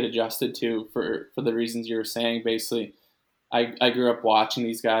get adjusted to for the reasons you were saying. Basically, I grew up watching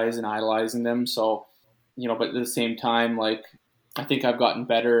these guys and idolizing them. So, but at the same time, I think I've gotten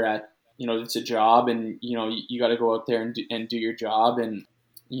better at, it's a job, and, you got to go out there and do your job. And,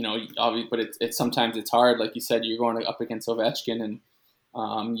 obviously, but it's sometimes it's hard. Like you said, you're going up against Ovechkin,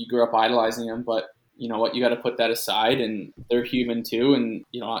 and you grew up idolizing him, but you know what, you got to put that aside, and they're human too. And,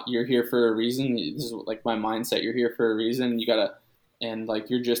 you're here for a reason. This is my mindset. You're here for a reason. You got to, and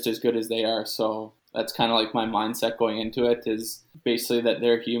you're just as good as they are. So that's kind of my mindset going into it, is basically that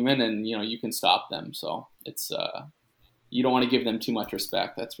they're human, and, you can stop them. So it's, you don't want to give them too much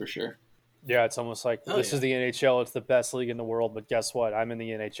respect. That's for sure. Yeah, it's almost this is the NHL. It's the best league in the world. But guess what? I'm in the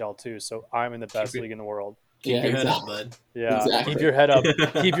NHL too, so I'm in the best league in the world. Keep your head up, bud. Yeah, Exactly. Keep your head up.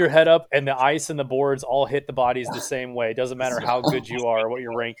 Keep your head up, and the ice and the boards all hit the bodies the same way. It doesn't matter how good you are, or what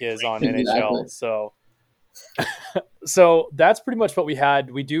your rank is on NHL. So that's pretty much what we had.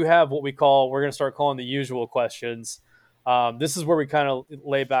 We do have what we're going to start calling the usual questions. This is where we kind of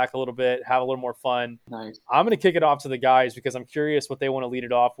lay back a little bit, have a little more fun. Nice. I'm going to kick it off to the guys because I'm curious what they want to lead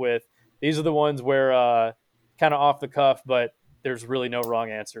it off with. These are the ones where kind of off the cuff, but there's really no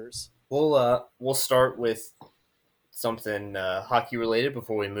wrong answers. We'll start with something hockey related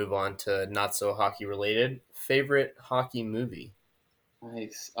before we move on to not so hockey related. Favorite hockey movie?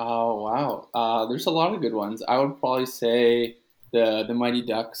 Nice. Oh, wow. There's a lot of good ones. I would probably say the Mighty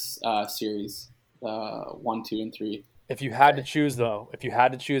Ducks series, 1, 2, and 3. If you had to choose, though,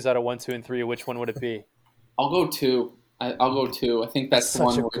 out of 1, 2, and 3, which one would it be? I'll go 2. I'll go 2. I think that's the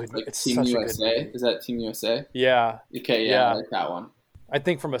one where it's Team USA. Is that Team USA? Yeah. Okay, yeah, I like that one. I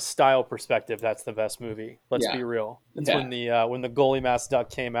think from a style perspective, that's the best movie. Let's be real. It's when the goalie mask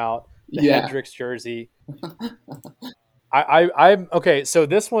duck came out. Yeah. Hendricks jersey. I'm okay. So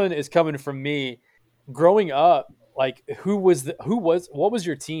this one is coming from me. Growing up, like what was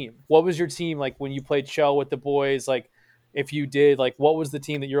your team? What was your team like when you played Chell with the boys? Like if you did, like what was the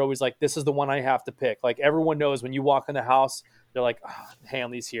team that you're always like, this is the one I have to pick? Like everyone knows when you walk in the house, they're like,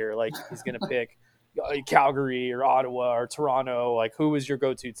 Hanley's here. Like he's gonna pick Calgary or Ottawa or Toronto. Like who was your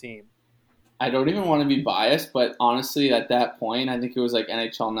go-to team? I don't even want to be biased, but honestly, at that point, I think it was like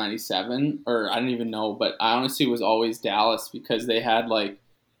NHL '97, or I don't even know. But I honestly was always Dallas because they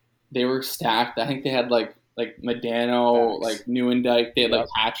were stacked. I think they had like Medano, Facts. like Newendike. They had like Yep.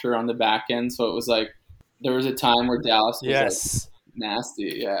 Hatcher on the back end, so it was like there was a time where Dallas was like Yes.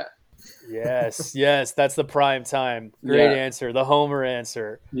 nasty. Yeah, Yes, that's the prime time. Great Yeah. answer, the Homer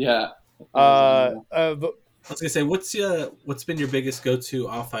answer. yeah. But I was gonna say, what's been your biggest go-to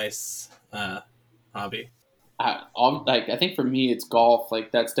off-ice hobby? I think for me it's golf.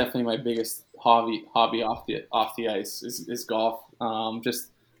 Like that's definitely my biggest hobby off the ice is golf. Just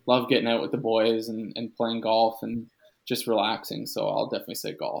love getting out with the boys and playing golf and just relaxing. So I'll definitely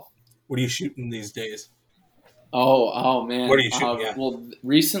say golf. What are you shooting these days? Oh man. What are you shooting at? Well,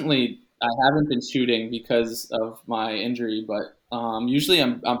 recently I haven't been shooting because of my injury, but usually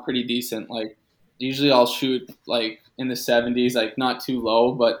I'm pretty decent. Like usually I'll shoot like in the 70s, like not too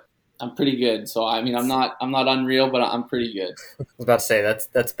low, but I'm pretty good. So I mean, I'm not unreal, but I'm pretty good. I was about to say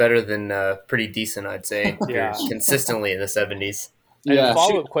that's better than pretty decent, I'd say. Yeah. You're consistently in the 70s. And Yeah.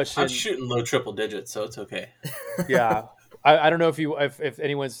 follow-up question. I'm shooting low triple digits, so it's okay. Yeah, I don't know if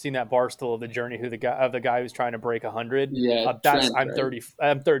anyone's seen that Barstool of the journey the guy who's trying to break 100. Yeah, That's Trent, I'm right? 30.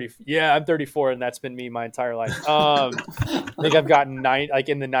 I'm 30. Yeah, I'm 34, and that's been me my entire life. I think I've gotten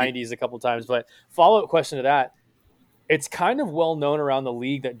in the 90s a couple times. But follow-up question to that: it's kind of well known around the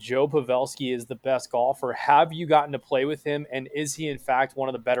league that Joe Pavelski is the best golfer. Have you gotten to play with him, and is he in fact one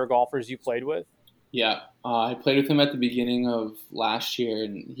of the better golfers you played with? Yeah, I played with him at the beginning of last year,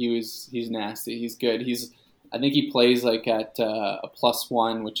 and he's nasty. He's good. I think he plays like at a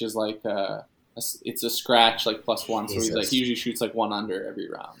 +1, which is like it's a scratch like +1. So he's like he usually shoots like 1 under every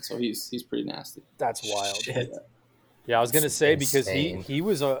round. So he's pretty nasty. That's wild. Shit. Yeah, I was gonna say because Insane. he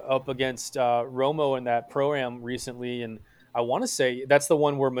was up against Romo in that pro-am recently, and I want to say that's the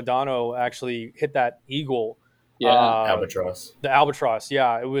one where Madonna actually hit that eagle. Yeah, Albatross. The albatross.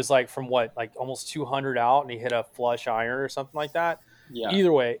 Yeah, it was like from like almost 200 out, and he hit a flush iron or something like that. yeah.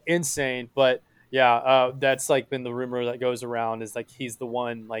 Either way, insane. But yeah, that's like been the rumor that goes around is like he's the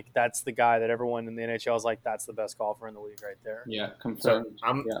one, like that's the guy that everyone in the NHL is like that's the best golfer in the league right there. Yeah, So confirmed.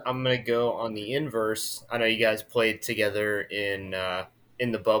 I'm Yeah. I'm gonna go on the inverse. I know you guys played together in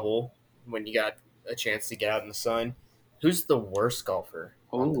the bubble when you got a chance to get out in the sun. Who's the worst golfer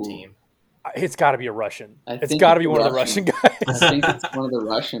on the Ooh. team? It's got to be a Russian. I It's think got to it's be a one of the Russian. Russian I guys. think it's one of the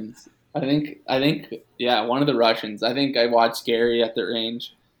Russians. I think yeah, one of the Russians. I think I watched Gary at the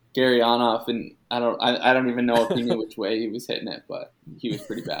range, Gary Onoff, and I don't even know if he knew which way he was hitting it, but he was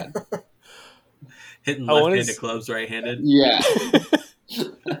pretty bad. Hitting I wanna left-handed s- clubs, right-handed. Yeah,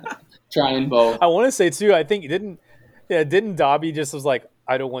 trying both. I want to say too. I think didn't Dobby just was like,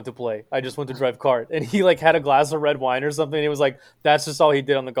 I don't want to play. I just want to drive kart, and he like had a glass of red wine or something. And it was like that's just all he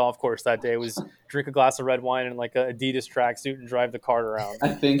did on the golf course that day was drink a glass of red wine and like a Adidas tracksuit and drive the cart around. I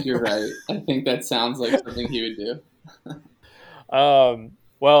think you're right. I think that sounds like something he would do.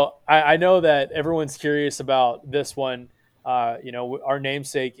 Well, I know that everyone's curious about this one. Our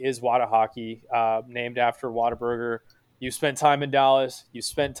namesake is Wada Hockey, named after Whataburger. You spent time in Dallas. You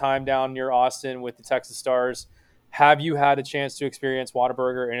spent time down near Austin with the Texas Stars. Have you had a chance to experience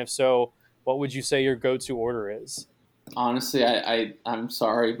Whataburger? And if so, what would you say your go-to order is? Honestly, I'm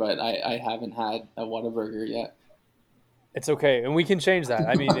sorry, but I haven't had a Whataburger yet. It's okay, and we can change that.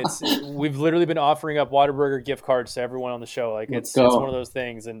 I mean, we've literally been offering up Whataburger gift cards to everyone on the show. Like Let's it's go. one of those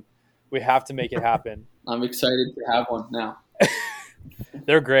things, and we have to make it happen. I'm excited to have one now.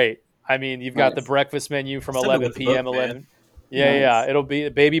 They're great. I mean, you've got Nice. the breakfast menu from Send it 11 with the p.m. book, man. 11. Yeah, Nice. yeah. It'll be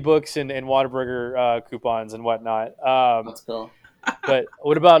baby books and Whataburger coupons and whatnot. Let's go. But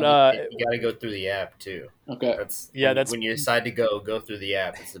what about You got to go through the app too. Okay, that's when you decide to go through the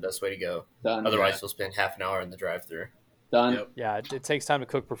app. It's the best way to go. done. Otherwise, you'll spend half an hour in the drive-through. Done. Yep. yeah, it takes time to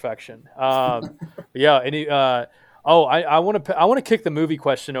cook perfection. Yeah. I want to kick the movie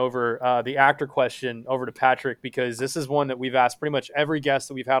question over the actor question over to Patrick because this is one that we've asked pretty much every guest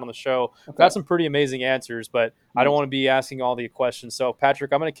that we've had on the show. We've got some pretty amazing answers, but I don't want to be asking all the questions. So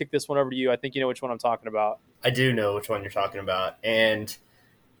Patrick, I'm going to kick this one over to you. I think you know which one I'm talking about. I do know which one you're talking about, and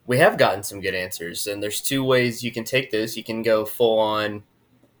we have gotten some good answers. And there's two ways you can take this. You can go full on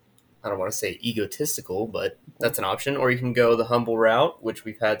I don't want to say egotistical, but that's an option. Or you can go the humble route, which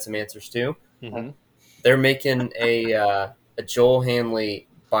we've had some answers to. Mm-hmm. They're making a Joel Hanley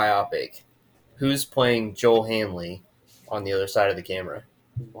biopic. Who's playing Joel Hanley on the other side of the camera?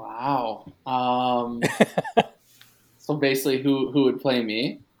 Wow. So basically, who would play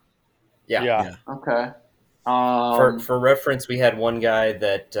me? Yeah. Okay. For reference, we had one guy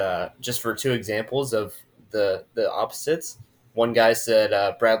that just for two examples of the opposites. One guy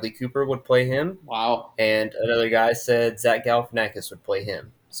said Bradley Cooper would play him, Wow. and another guy said Zach Galifianakis would play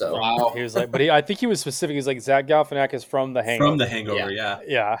him. So Wow. He was like, but I think he was specific. He was like Zach Galifianakis from The Hangover. From The Hangover, yeah.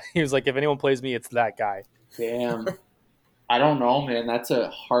 Yeah. He was like, if anyone plays me, it's that guy. Damn. I don't know, man. That's a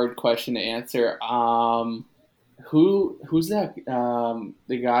hard question to answer. Who's that?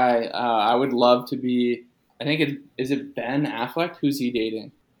 The guy. I would love to be. I think is it Ben Affleck? Who's he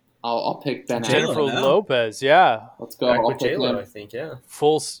dating? I'll pick Ben J-Lo Affleck. Jennifer now. Lopez. Yeah. Let's go. back I'll with pick J-Lo, I him. think, yeah.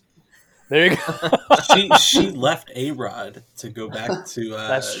 There you go. She left A-Rod to go back to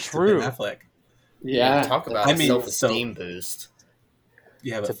That's to true. Ben Affleck. Yeah. Talk about I a mean, self-esteem boost.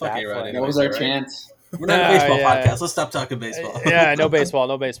 Yeah, To but fuck Batfleck. A-Rod That anyway. was our right? chance. We're not a Yeah, baseball yeah. podcast. Let's stop talking baseball. Yeah, no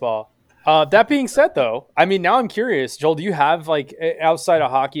baseball. That being said, though, I mean, now I'm curious, Joel. Do you have like outside of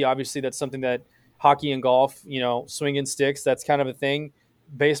hockey? Obviously, that's something that hockey and golf, swinging sticks. That's kind of a thing.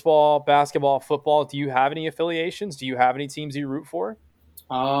 Baseball, basketball, football. Do you have any affiliations? Do you have any teams you root for?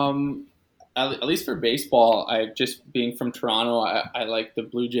 At least for baseball, I just being from Toronto, I like the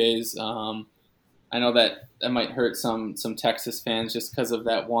Blue Jays. I know that might hurt some Texas fans just because of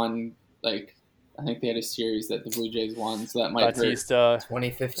that one. Like, I think they had a series that the Blue Jays won, so that might hurt. Batista.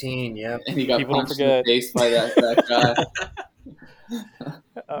 2015, yeah. And he got People don't punched in the forget. face by that guy.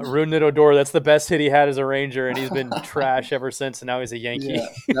 Rudin Odor. That's the best hit he had as a Ranger, and he's been trash ever since. And now he's a Yankee. Yeah,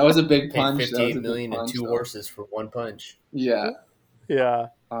 that was a big Paid punch. That was a $58 big million and punch, two though. horses for one punch. Yeah. Yeah.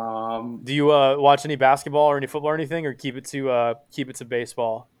 Um, Do you watch any basketball or any football or anything, or keep it to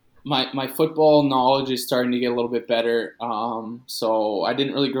baseball? my football knowledge is starting to get a little bit better. So I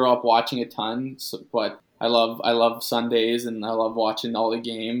didn't really grow up watching a ton, but I love Sundays and I love watching all the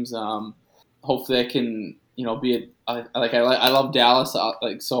games. Hopefully I can I love Dallas.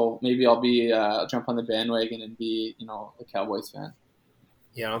 So maybe I'll be jump on the bandwagon and be a Cowboys fan.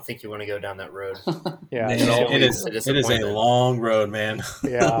 Yeah, I don't think you want to go down that road. Yeah. Man, It's it always is. a It is a disappointment. long road, man.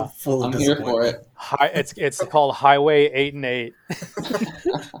 Yeah. Full of I'm here for disappointment. it. It's called Highway 8 and 8.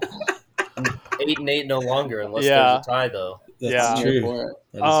 8-8 no longer unless Yeah. there's a tie, though. That's Yeah. I'm here true. for it.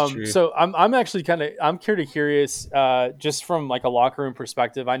 That is true. So I'm actually I'm curious, just from like a locker room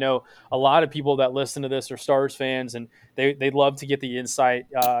perspective. I know a lot of people that listen to this are Stars fans, and they love to get the insight.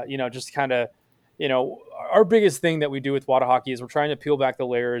 Just kind of, our biggest thing that we do with Wada Hockey is we're trying to peel back the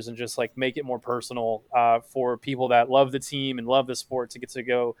layers and just like make it more personal for people that love the team and love the sport to get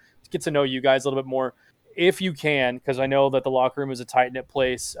to know you guys a little bit more. If you can, because I know that the locker room is a tight-knit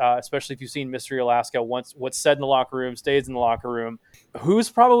place, especially if you've seen Mystery Alaska. What's said in the locker room stays in the locker room. Who's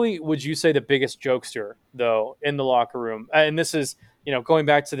probably, would you say, the biggest jokester, though, in the locker room? And this is, going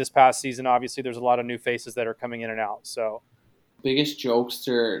back to this past season, obviously there's a lot of new faces that are coming in and out. So, Biggest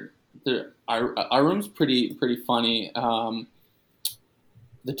jokester. Our room's pretty funny. The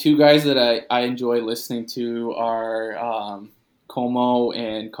two guys that I enjoy listening to are Como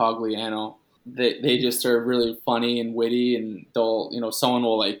and Cogliano. They just are really funny and witty, and they'll someone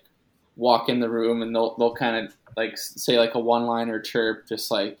will like walk in the room and they'll kind of like say like a one-liner chirp,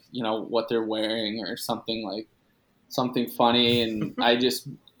 just like what they're wearing or something funny, and I just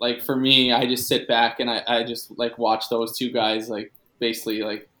like, for me, I just sit back and I just like watch those two guys like basically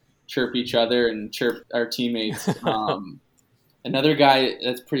like chirp each other and chirp our teammates. Another guy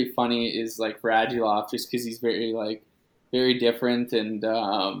that's pretty funny is like Radulov, just because he's very different, and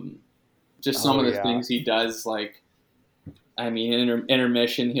just some of the things he does. Like, I mean, in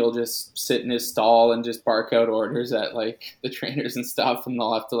intermission, he'll just sit in his stall and just bark out orders at like the trainers and stuff, and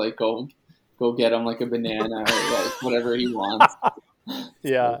they'll have to like go get him like a banana or like whatever he wants.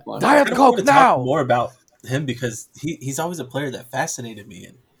 yeah. So Diet I Coke want to now! talk more about him because he's always a player that fascinated me,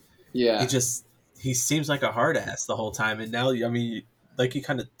 and yeah, he seems like a hard ass the whole time. And now, I mean, like you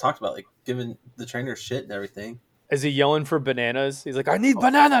kind of talked about, like giving the trainer shit and everything. Is he yelling for bananas? He's like, I need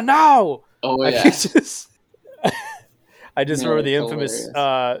banana now! oh I yeah, just Yeah, remember the it's infamous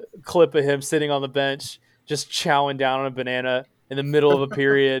hilarious. clip of him sitting on the bench, just chowing down on a banana in the middle of a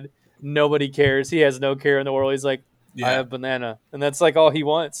period. Nobody cares. He has no care in the world. He's like, Yeah, I have banana. And that's like all he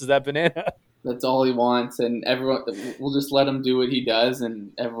wants is that banana. that's all he wants, and everyone will just let him do what he does,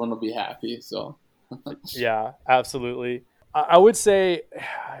 and everyone will be happy. So Yeah, absolutely. I would say,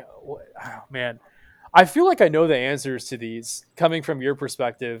 oh, man, I feel like I know the answers to these coming from your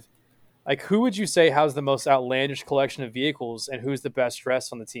perspective. Like, who would you say has the most outlandish collection of vehicles, and who's the best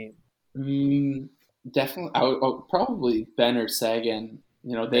dressed on the team? Mm, definitely, I would probably Ben or Sagan.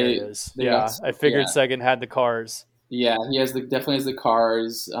 You know, There it is. they got Yeah, I yeah figured Sagan had the cars. yeah he has the definitely has the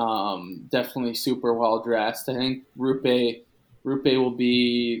cars. Definitely super well dressed. I think Rupe will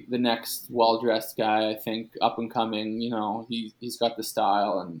be the next well dressed guy. I think up and coming. You know, he's got the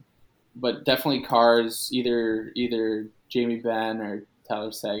style and but definitely cars. Either Jamie Benn or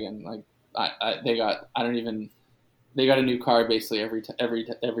Tyler Sagan. Like they got I don't even they got a new car basically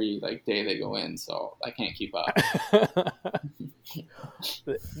every like day they go in, so I can't keep up.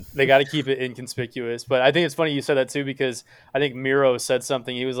 They got to keep it inconspicuous. But I think it's funny you said that too, because I think Miro said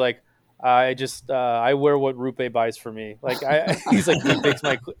something. He was like, I wear what Rupe buys for me. Like he's like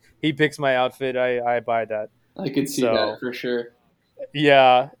he picks my outfit. I buy that. I could see So that for sure.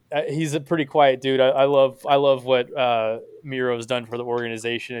 yeah, he's a pretty quiet dude. I love what Miro's done for the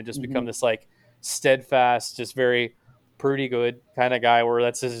organization and just become this like steadfast, just very pretty good kind of guy. Where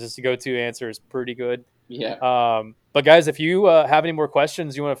that's just a go-to answer is pretty good. Yeah. But guys, if you have any more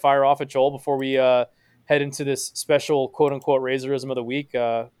questions you want to fire off at Joel before we head into this special quote unquote Razorism of the week,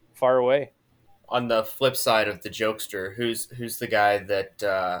 fire away. On the flip side of the jokester, who's the guy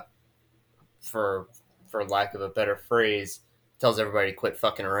that, for lack of a better phrase, tells everybody to quit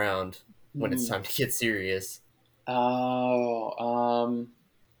fucking around when it's time to get serious? Oh,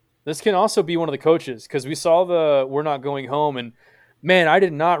 This can also be one of the coaches, because we saw the "we're not going home," and man, I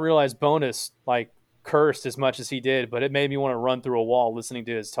did not realize Bonus like cursed as much as he did, but it made me want to run through a wall listening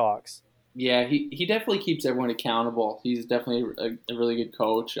to his talks. yeah. He definitely keeps everyone accountable. He's definitely a really good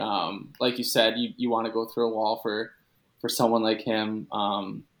coach. Like you said, you want to go through a wall for someone like him.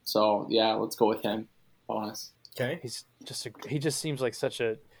 So yeah, let's go with him. Bonus. Okay. He just seems like such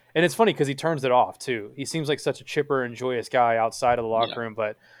a, and it's funny because he turns it off too. He seems like such a chipper and joyous guy outside of the locker room,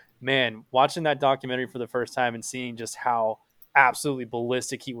 but man, watching that documentary for the first time and seeing just how absolutely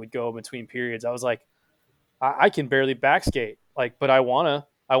ballistic he would go between periods, I was like, I can barely backskate, like, but I wanna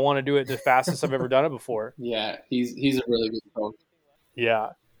do it the fastest I've ever done it before. Yeah, he's a really good coach. Yeah.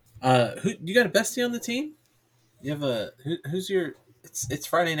 Who you got a bestie on the team? You have who's your? It's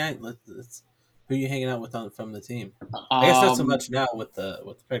Friday night. Who are you hanging out with from the team? I guess not so much now with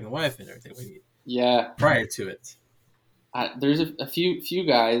the pregnant wife and everything. Yeah. Prior to it, there's a few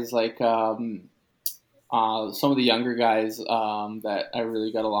guys like some of the younger guys that I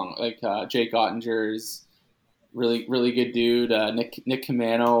really got along like Jake Ottinger's really good dude. Nick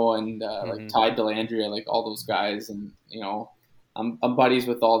Camano and like Ty Delandria, like all those guys, and you know I'm buddies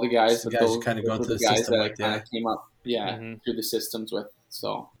with all the guys. So guys kind of going through the system that like kind that. of came up, through the systems with.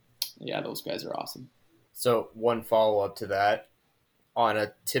 So yeah, those guys are awesome. So one follow up to that, on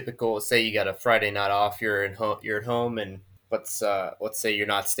a typical, say you got a Friday night off, you're at home, and let's say you're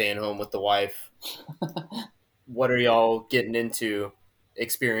not staying home with the wife. What are y'all getting into?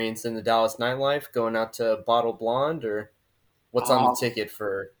 Experience in the Dallas nightlife, going out to Bottle Blonde, or what's on the ticket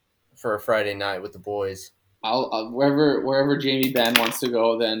for a Friday night with the boys? I'll wherever Jamie Benn wants to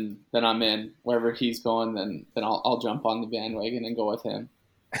go, then I'm in. Wherever he's going, then I'll jump on the bandwagon and go with him.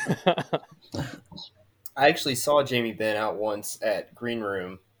 I actually saw Jamie Benn out once at Green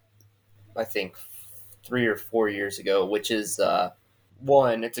Room, I think 3 or 4 years ago, which is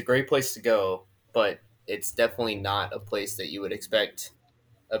one, it's a great place to go, but it's definitely not a place that you would expect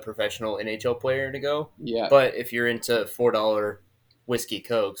a professional NHL player to go. Yeah. But if you're into $4 whiskey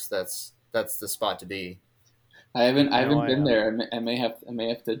cokes, that's the spot to be. I haven't been there. I may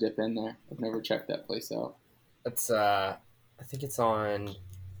have to dip in there. I've never checked that place out. That's I think it's on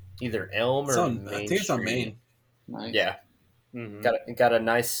either Elm or Main I think it's on Main. Nice. Yeah. Got a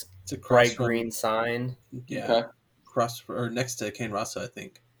nice bright green sign. Yeah. Okay. Across or next to Kane Rasa, I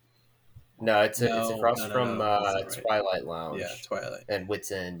think. No, it's across from Twilight Lounge. Yeah, Twilight. And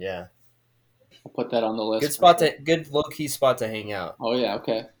Wits End, yeah. I'll put that on the list. Good low-key spot to hang out. Oh, yeah,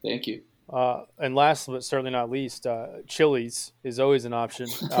 okay. Thank you. And last but certainly not least, Chili's is always an option.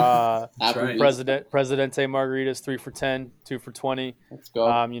 Right. Presidente margaritas, 3 for $10, 2 for $20. Let's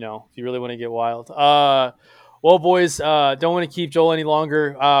go. You know, if you really want to get wild. Well, boys, don't want to keep Joel any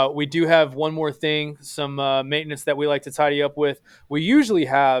longer. We do have one more thing, some maintenance that we like to tidy up with. We usually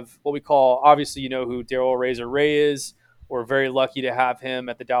have what we call, obviously, you know who Daryl Razor Ray is. We're very lucky to have him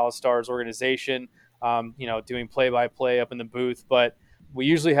at the Dallas Stars organization, you know, doing play-by-play up in the booth. But we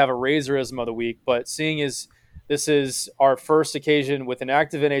usually have a Razorism of the week. But seeing as this is our first occasion with an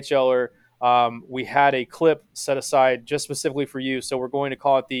active NHLer, we had a clip set aside just specifically for you. So we're going to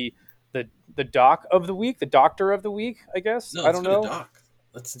call it the doc of the week, the doctor of the week, I guess. No, I don't know.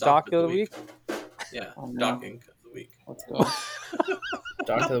 Let's doc of the week. Yeah, docking of the the week. Let's go.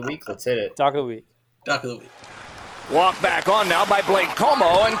 Doc of the week. Let's hit it. Doc of the week. Doc of the week. Walk back on now by Blake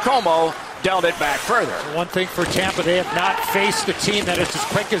Como, and Como dealt it back further. One thing for Tampa, they have not faced a team that is as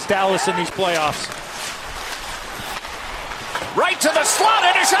quick as Dallas in these playoffs. Right to the slot,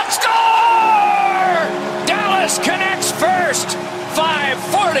 intercept, score! Dallas connects first.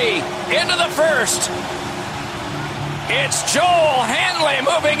 5:40 into the first. It's Joel Hanley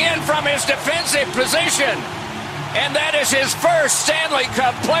moving in from his defensive position. And that is his first Stanley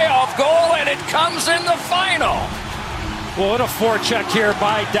Cup playoff goal, and it comes in the final. Well, what a forecheck here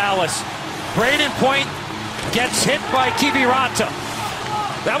by Dallas. Braden Point gets hit by Kiviranta.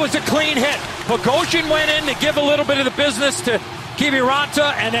 That was a clean hit. Bogosian went in to give a little bit of the business to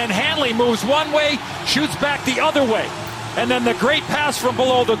Kiviranta, and then Hanley moves one way, shoots back the other way. And then the great pass from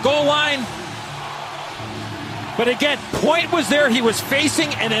below the goal line. But again, Point was there, he was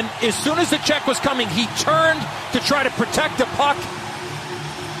facing, and then as soon as the check was coming, he turned to try to protect the puck.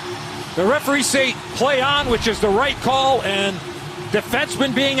 The referees say play on, which is the right call, and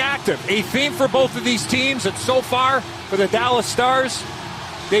defensemen being active. A theme for both of these teams, and so far for the Dallas Stars,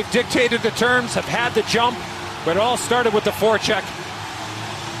 they've dictated the terms, have had the jump, but it all started with the forecheck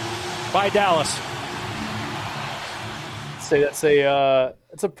by Dallas.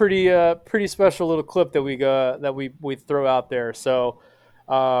 It's a pretty special little clip that we throw out there. So,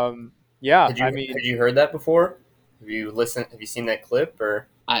 yeah, Had you heard that before? Have you listened? Have you seen that clip? Or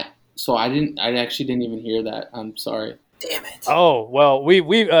I actually didn't even hear that. I'm sorry. damn it! Oh well,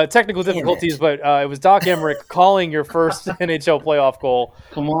 we technical difficulties, but it was Doc Emmerich calling your first NHL playoff goal.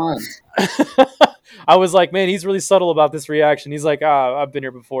 Come on. I was like, man, he's really subtle about this reaction. He's like, I've been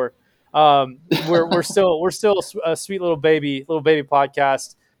here before. We're still a sweet little baby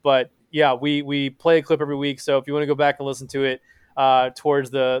podcast, but yeah, we play a clip every week. So if you want to go back and listen to it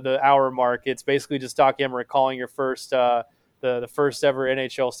towards the hour mark, it's basically just Doc Emmerich calling your first the first ever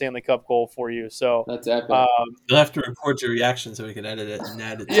NHL Stanley Cup goal for you. So That's epic. You'll have to record your reaction so we can edit it and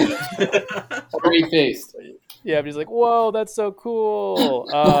add it to it. Pretty faced. yeah, but he's like, whoa, that's so cool.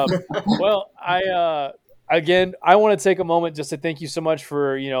 Well, Again, I want to take a moment just to thank you so much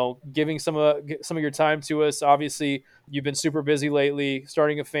for, giving some of your time to us. Obviously, you've been super busy lately,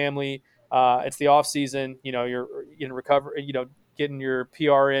 starting a family. It's the off season. You're in recovery. Getting your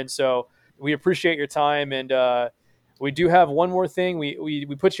PR in. So we appreciate your time, and we do have one more thing.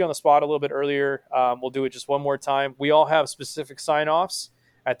 We put you on the spot a little bit earlier. We'll do it just one more time. We all have specific sign-offs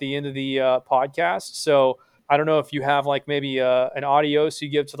at the end of the podcast. So I don't know if you have like maybe an adios you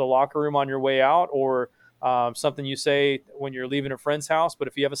give to the locker room on your way out, or something you say when you're leaving a friend's house. But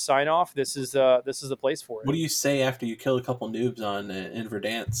if you have a sign off, this is the place for it. What do you say after you kill a couple noobs on in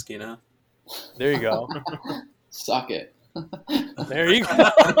Verdansk, There you go. Suck it. There you go.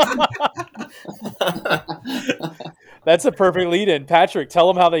 That's a perfect lead-in. Patrick,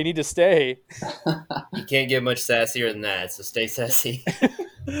 tell them how they need to stay. You can't get much sassier than that, so stay sassy.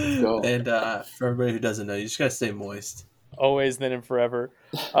 Go. And for everybody who doesn't know, you just gotta stay moist. Always, then, and forever.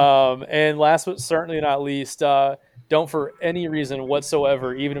 And last but certainly not least, don't for any reason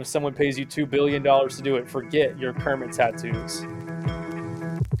whatsoever, even if someone pays you $2 billion to do it, forget your Kermit tattoos.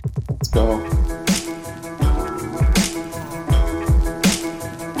 Let's go.